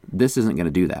 This isn't going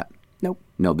to do that. Nope.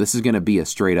 No, this is going to be a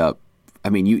straight up.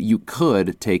 I mean, you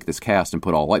could take this cast and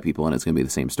put all white people in. It's going to be the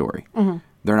same story.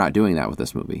 They're not doing that with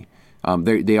this movie.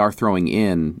 They are throwing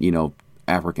in,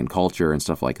 African culture and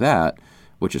stuff like that,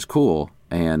 which is cool,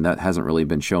 and that hasn't really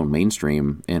been shown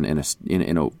mainstream in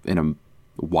a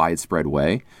widespread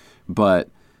way. But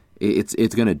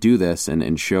it's going to do this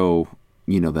and show,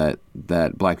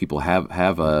 that black people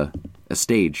have a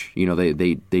stage.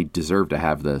 They deserve to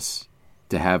have this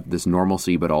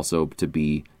normalcy, but also to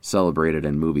be celebrated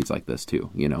in movies like this too.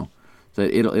 So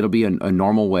it'll be a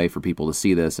normal way for people to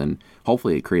see this, and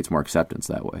hopefully it creates more acceptance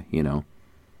that way,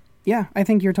 Yeah, I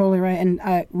think you're totally right.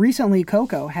 And recently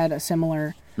Coco had a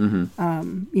similar,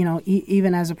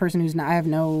 even as a person I have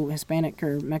no Hispanic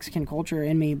or Mexican culture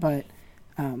in me, but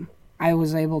I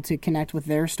was able to connect with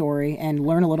their story and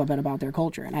learn a little bit about their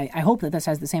culture. And I hope that this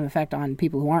has the same effect on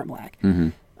people who aren't black.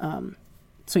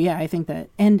 So yeah, I think that,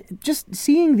 and just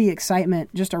seeing the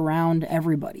excitement just around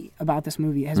everybody about this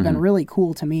movie has been really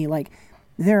cool to me. Like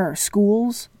there are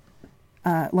schools,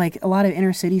 like a lot of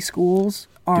inner city schools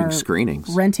are doing screenings,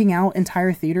 renting out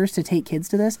entire theaters to take kids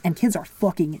to this, and kids are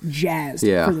fucking jazzed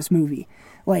for this movie.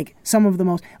 Like some of the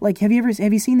most, like have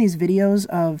you seen these videos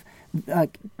of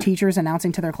teachers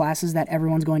announcing to their classes that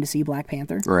everyone's going to see Black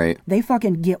Panther? Right. They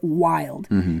fucking get wild.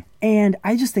 And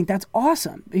I just think that's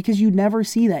awesome because you never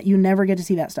see that. You never get to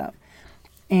see that stuff.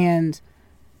 And,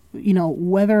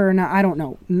 whether or not, I don't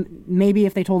know. Maybe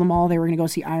if they told them all they were going to go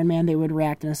see Iron Man, they would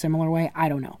react in a similar way. I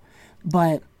don't know.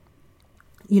 But,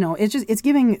 it's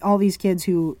giving all these kids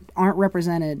who aren't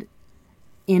represented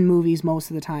in movies most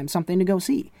of the time something to go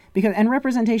see. And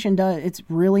representation it's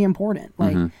really important.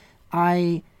 Like,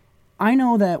 I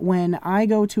know that when I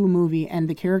go to a movie and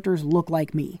the characters look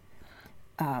like me,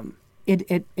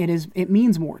 it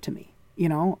means more to me,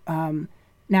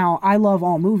 Now I love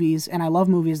all movies and I love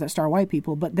movies that star white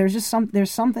people, but there's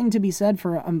something to be said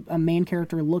for a main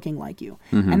character looking like you.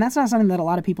 And that's not something that a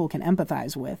lot of people can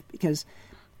empathize with, because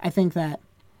I think that,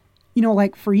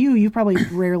 like for you probably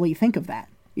rarely think of that,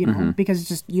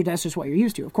 because that's just what you're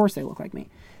used to. Of course they look like me.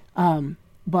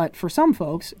 But for some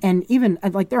folks, and even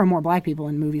like there are more black people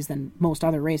in movies than most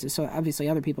other races, so obviously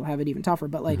other people have it even tougher.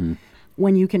 But like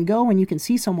when you can go and you can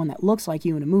see someone that looks like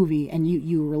you in a movie and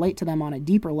you relate to them on a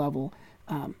deeper level,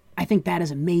 I think that is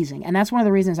amazing. And that's one of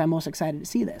the reasons I'm most excited to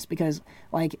see this, because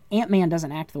like Ant-Man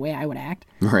doesn't act the way I would act,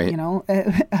 right?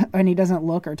 And he doesn't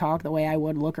look or talk the way I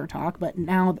would look or talk. But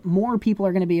now more people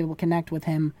are going to be able to connect with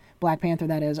him, Black Panther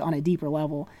that is, on a deeper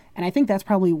level. And I think that's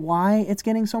probably why it's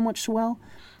getting so much swell.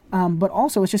 But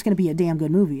also, it's just going to be a damn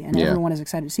good movie, and everyone is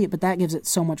excited to see it. But that gives it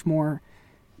so much more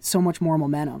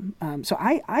momentum. So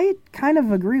I kind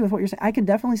of agree with what you're saying. I could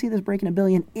definitely see this breaking $1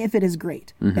 billion if it is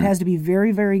great. It has to be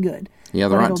very, very good. Yeah,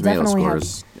 the Rotten Tomatoes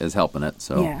score is helping it.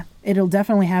 So yeah, it'll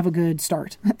definitely have a good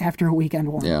start after a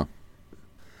weekend one. Yeah.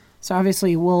 So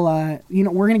obviously, we'll we're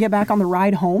going to get back on the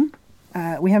ride home.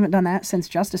 We haven't done that since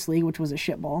Justice League, which was a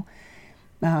shitball.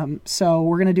 So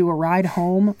we're going to do a ride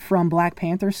home from Black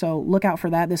Panther. So look out for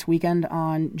that this weekend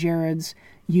on Jared's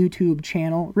YouTube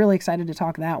channel. Really excited to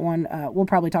talk that one. We'll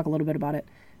probably talk a little bit about it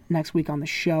next week on the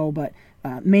show, but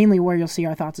mainly where you'll see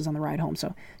our thoughts is on the ride home.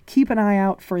 So keep an eye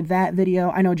out for that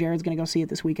video. I know Jared's going to go see it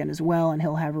this weekend as well, and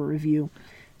he'll have a review.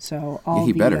 So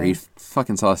He better. He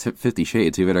fucking saw 50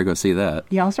 Shades. He better go see that.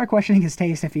 Yeah, I'll start questioning his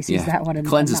taste if he sees that one. And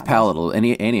cleanse his not palate. And I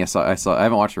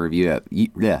haven't watched the review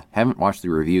yet. Haven't watched the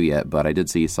review yet, but I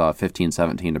did see he saw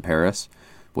 1517 to Paris,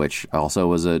 which also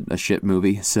was a shit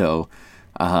movie. So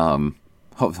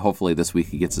hopefully this week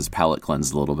he gets his palate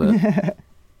cleansed a little bit.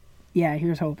 Yeah,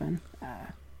 here's hoping.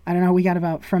 I don't know. We got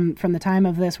about from the time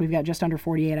of this, we've got just under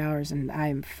 48 hours, and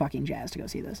I'm fucking jazzed to go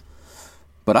see this.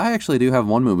 But I actually do have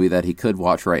one movie that he could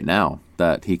watch right now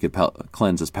that he could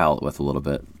cleanse his palate with a a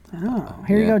bit. Oh,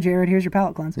 here you go, Jared. Here's your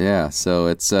palate cleanse. Yeah, so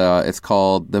it's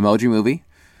called The Emoji Movie.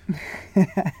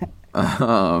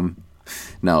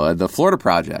 No, The Florida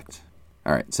Project.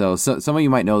 All right, so some of you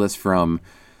might know this from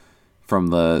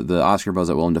the Oscar buzz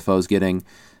that Willem Dafoe's getting.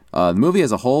 The movie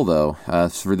as a whole, though,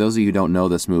 for those of you who don't know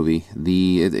this movie,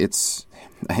 the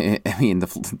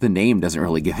name doesn't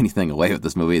really give anything away with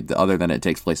this movie other than it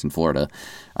takes place in Florida.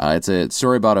 It's a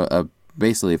story about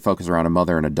basically focused around a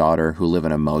mother and a daughter who live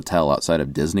in a motel outside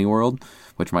of Disney World,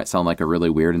 which might sound like a really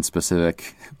weird and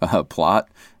specific plot,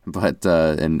 but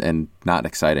and not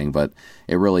exciting, but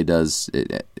it really does.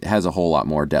 It has a whole lot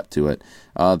more depth to it.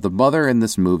 The mother in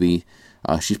this movie.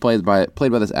 She's played by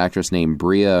this actress named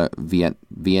Bria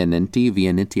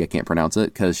Vianenti. I can't pronounce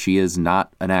it because she is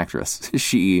not an actress.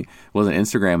 She was an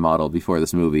Instagram model before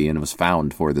this movie and was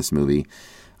found for this movie.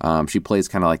 She plays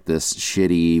kind of like this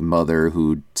shitty mother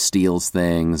who steals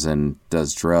things and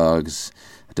does drugs,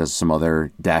 does some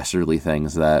other dastardly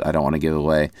things that I don't want to give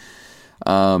away.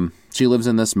 She lives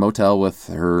in this motel with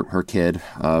her kid,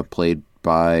 played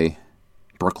by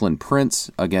Brooklyn Prince.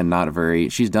 Again,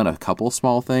 she's done a couple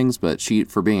small things, but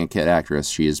for being a kid actress,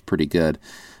 she is pretty good.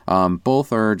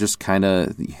 Both are just kind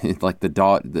of like the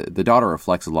daughter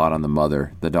reflects a lot on the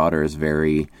mother. The daughter is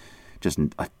very just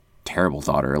a terrible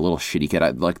daughter, a little shitty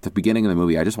kid. Like the beginning of the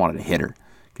movie, I just wanted to hit her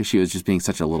because she was just being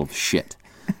such a little shit.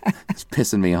 It's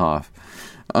pissing me off.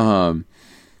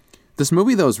 This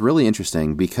movie, though, is really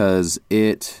interesting because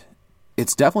it's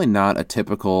definitely not a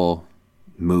typical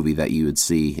movie that you would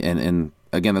see, and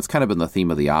again, that's kind of been the theme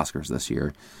of the Oscars this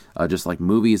year. Just like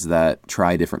movies that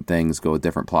try different things, go with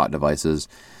different plot devices.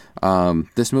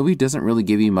 This movie doesn't really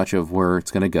give you much of where it's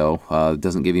going to go. It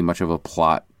doesn't give you much of a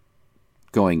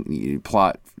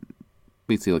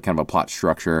basically kind of a plot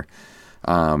structure.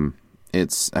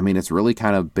 It's really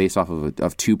kind of based off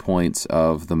of 2 points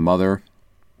of the mother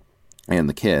and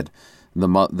the kid.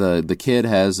 The kid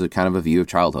has a kind of a view of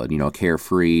childhood,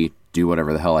 carefree, do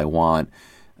whatever the hell I want.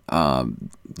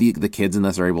 The kids in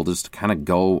this are able to just kind of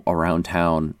go around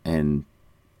town and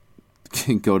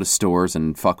go to stores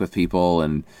and fuck with people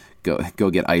and go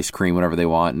get ice cream, whatever they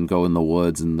want, and go in the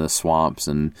woods and the swamps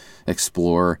and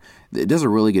explore. It does a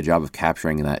really good job of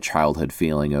capturing that childhood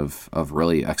feeling of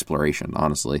really exploration,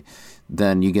 honestly.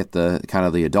 Then you get the kind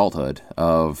of the adulthood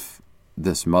of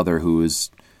this mother who is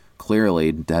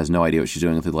clearly has no idea what she's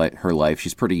doing with her life.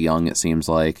 She's pretty young, it seems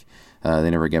like. They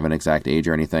never give an exact age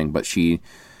or anything, but she's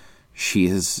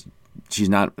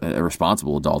not a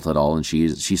responsible adult at all, and she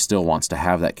still wants to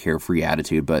have that carefree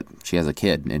attitude, but she has a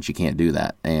kid and she can't do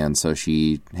that, and so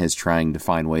she is trying to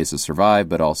find ways to survive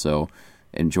but also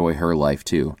enjoy her life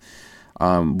too.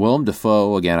 Willem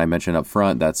Dafoe, again, I mentioned up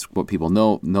front, that's what people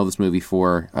know this movie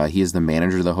for. He is the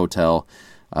manager of the hotel.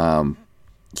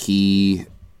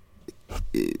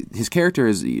 His character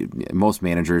is most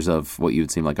managers of what you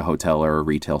would seem like a hotel or a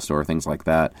retail store, things like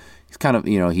that. He's kind of,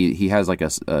 he has like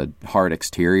a hard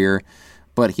exterior,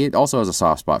 but he also has a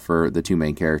soft spot for the two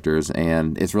main characters,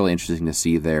 and it's really interesting to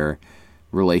see their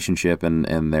relationship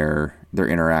and their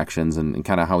interactions and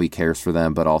kind of how he cares for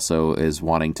them, but also is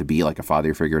wanting to be like a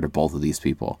father figure to both of these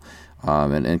people,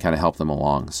 and kind of help them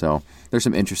along. So there's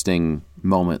some interesting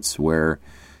moments where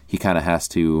he kind of has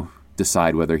to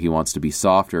decide whether he wants to be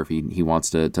soft or if he wants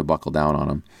to buckle down on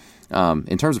him.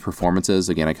 In terms of performances,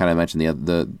 again, I kind of mentioned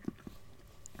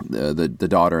the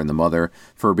daughter and the mother.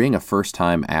 For being a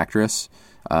first-time actress,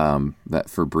 that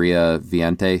for Bria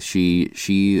Vianenti,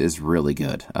 she is really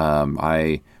good.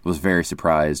 I was very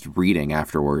surprised reading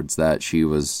afterwards that she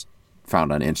was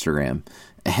found on Instagram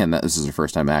and that this is her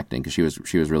first time acting because she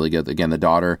was really good. Again, the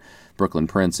daughter, Brooklyn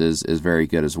Prince, is very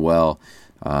good as well.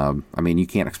 You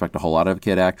can't expect a whole lot of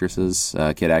kid actors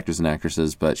and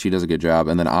actresses, but she does a good job.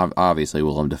 And then obviously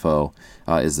Willem Dafoe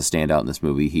is the standout in this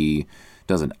movie. He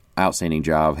does an outstanding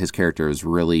job. His character is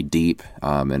really deep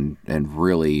and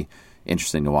really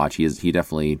interesting to watch. He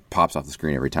definitely pops off the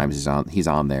screen every time he's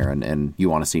on there, and you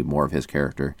want to see more of his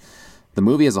character. The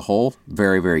movie as a whole,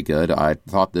 very, very good. I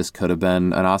thought this could have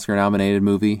been an Oscar-nominated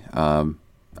movie. I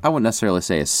wouldn't necessarily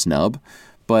say a snub,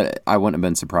 But I wouldn't have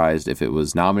been surprised if it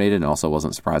was nominated, and also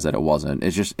wasn't surprised that it wasn't.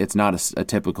 It's not a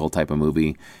typical type of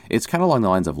movie. It's kind of along the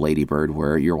lines of Lady Bird,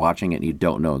 where you're watching it and you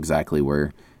don't know exactly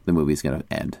where the movie's going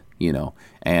to end,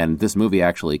 And this movie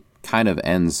actually kind of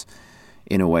ends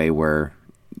in a way where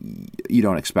you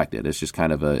don't expect it. It's just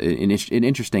kind of an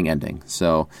interesting ending.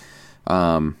 So,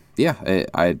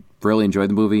 I really enjoyed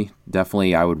the movie.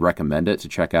 Definitely, I would recommend it to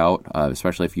check out,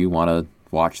 especially if you want to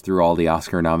watch through all the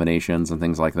Oscar nominations and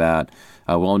things like that.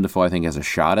 Willem Dafoe, I think, has a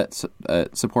shot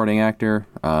at supporting actor.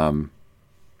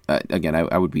 Again,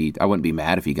 I wouldn't be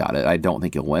mad if he got it. I don't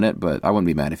think he'll win it, but I wouldn't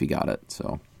be mad if he got it.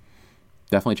 So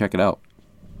definitely check it out.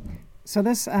 So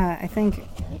this, I think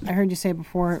I heard you say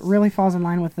before, it really falls in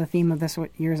line with the theme of this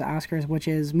year's Oscars, which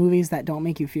is movies that don't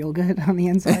make you feel good on the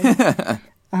inside.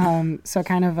 So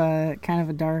kind of a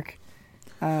dark,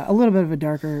 a little bit of a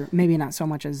darker, maybe not so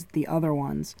much as the other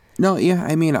ones. No, yeah,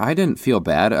 I mean, I didn't feel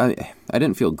bad. I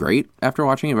didn't feel great after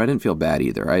watching it, but I didn't feel bad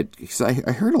either. I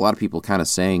heard a lot of people kind of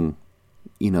saying,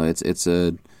 it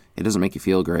doesn't make you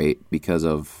feel great because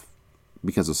of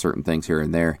certain things here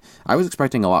and there. I was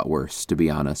expecting a lot worse, to be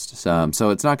honest. So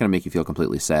it's not going to make you feel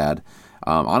completely sad.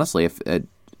 Honestly, if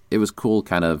it was cool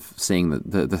kind of seeing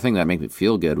the thing that made me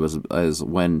feel good was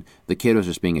when the kid was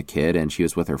just being a kid and she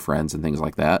was with her friends and things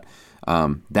like that.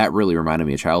 That really reminded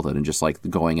me of childhood, and just like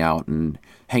going out and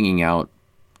hanging out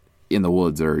in the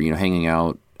woods, or hanging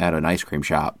out at an ice cream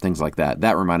shop, things like that.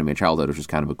 That reminded me of childhood, which was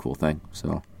kind of a cool thing.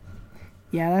 So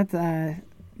yeah, that's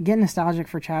getting nostalgic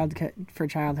for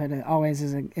childhood always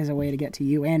is a way to get to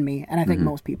you and me, and I think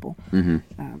most people.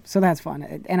 So that's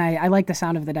fun, and I like the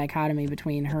sound of the dichotomy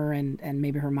between her and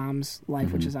maybe her mom's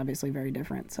life, which is obviously very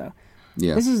different. So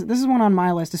yeah, this is one on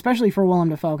my list, especially for Willem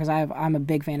Dafoe, because I'm a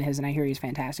big fan of his, and I hear he's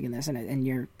fantastic in this,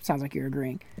 and sounds like you're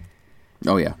agreeing.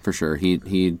 Oh yeah, for sure.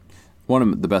 He one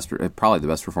of the best, probably the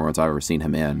best performance I've ever seen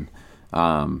him in.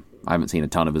 I haven't seen a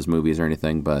ton of his movies or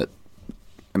anything, but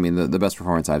I mean, the best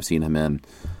performance I've seen him in.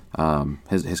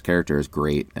 His character is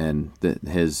great, and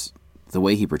the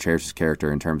way he portrays his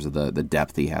character in terms of the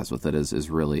depth he has with it is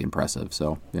really impressive.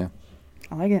 So yeah,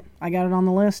 I like it. I got it on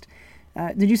the list.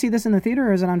 Did you see this in the theater,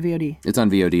 or is it on VOD? It's on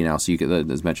VOD now, so you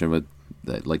could, as mentioned, with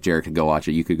like Jared could go watch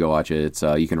it. You could go watch it. It's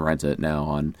you can rent it now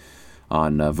on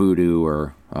Vudu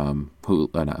or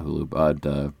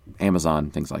Amazon,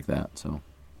 things like that. So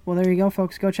well, there you go,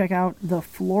 folks. Go check out The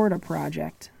Florida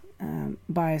Project.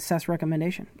 By Seth's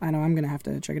recommendation. I know I'm going to have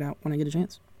to check it out when I get a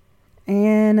chance.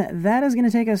 And that is going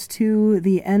to take us to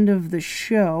the end of the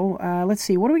show. Let's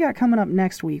see, what do we got coming up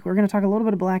next week? We're going to talk a little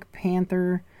bit of Black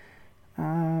Panther.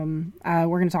 We're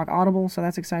going to talk Audible, so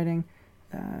that's exciting.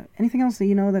 Anything else that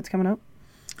you know that's coming up?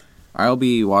 I'll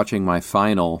be watching my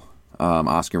final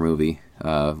Oscar movie,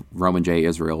 Roman J.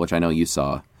 Israel, which I know you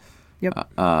saw. Yep.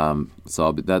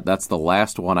 So that's the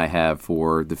last one I have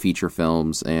for the feature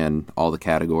films and all the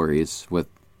categories. With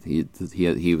he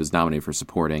was nominated for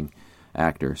supporting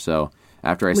actor. So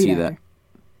after I see that,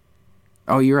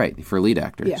 oh, you're right, for lead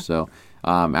actor. Yeah. So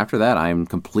after that, I'm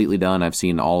completely done. I've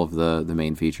seen all of the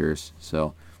main features.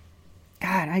 So.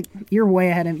 God, you're way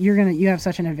ahead of you have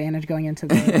such an advantage going into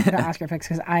the Oscar picks,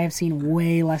 because I have seen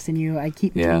way less than you. I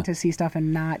keep getting to see stuff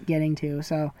and not getting to.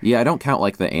 So yeah, I don't count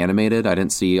like the animated. I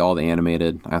didn't see all the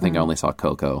animated. I think I only saw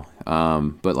Coco.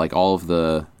 But like all of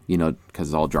the, because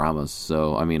it's all dramas.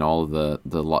 So I mean, all of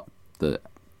the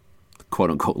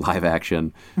quote unquote live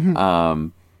action.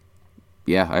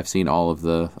 Yeah, I've seen all of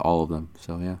them.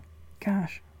 So yeah.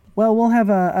 Gosh. Well, we'll have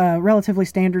a relatively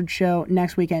standard show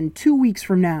next weekend. 2 weeks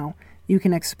from now, you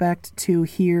can expect to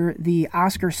hear the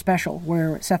Oscar special,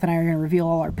 where Seth and I are going to reveal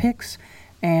all our picks,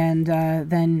 and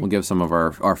then we'll give some of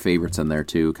our favorites in there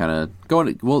too. Kind of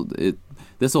going.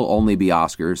 This will only be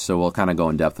Oscars, so we'll kind of go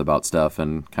in depth about stuff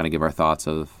and kind of give our thoughts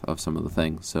of some of the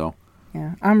things. So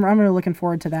yeah, I'm really looking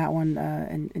forward to that one,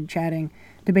 and chatting,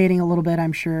 debating a little bit,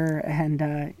 I'm sure,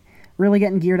 and really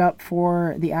getting geared up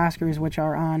for the Oscars, which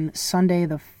are on Sunday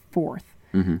the 4th.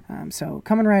 So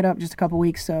coming right up, just a couple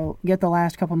weeks, so get the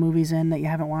last couple movies in that you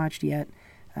haven't watched yet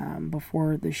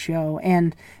before the show.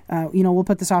 And we'll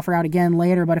put this offer out again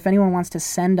later, but if anyone wants to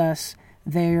send us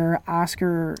their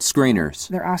Oscar screeners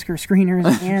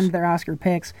and their Oscar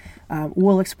picks,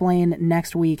 we'll explain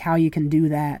next week how you can do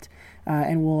that,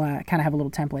 and we'll kind of have a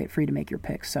little template for you to make your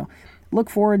picks. So look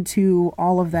forward to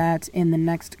all of that in the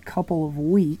next couple of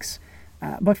weeks.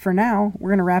 But for now,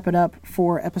 we're going to wrap it up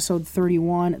for episode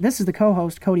 31. This is the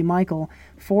co-host, Cody Michael,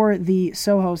 for the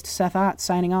so-host, Seth Ott,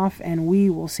 signing off, and we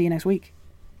will see you next week.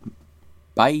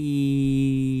 Bye.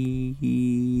 Keep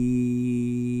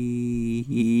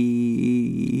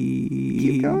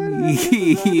going.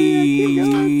 Keep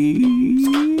going.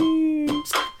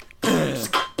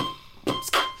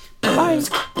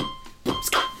 Bye.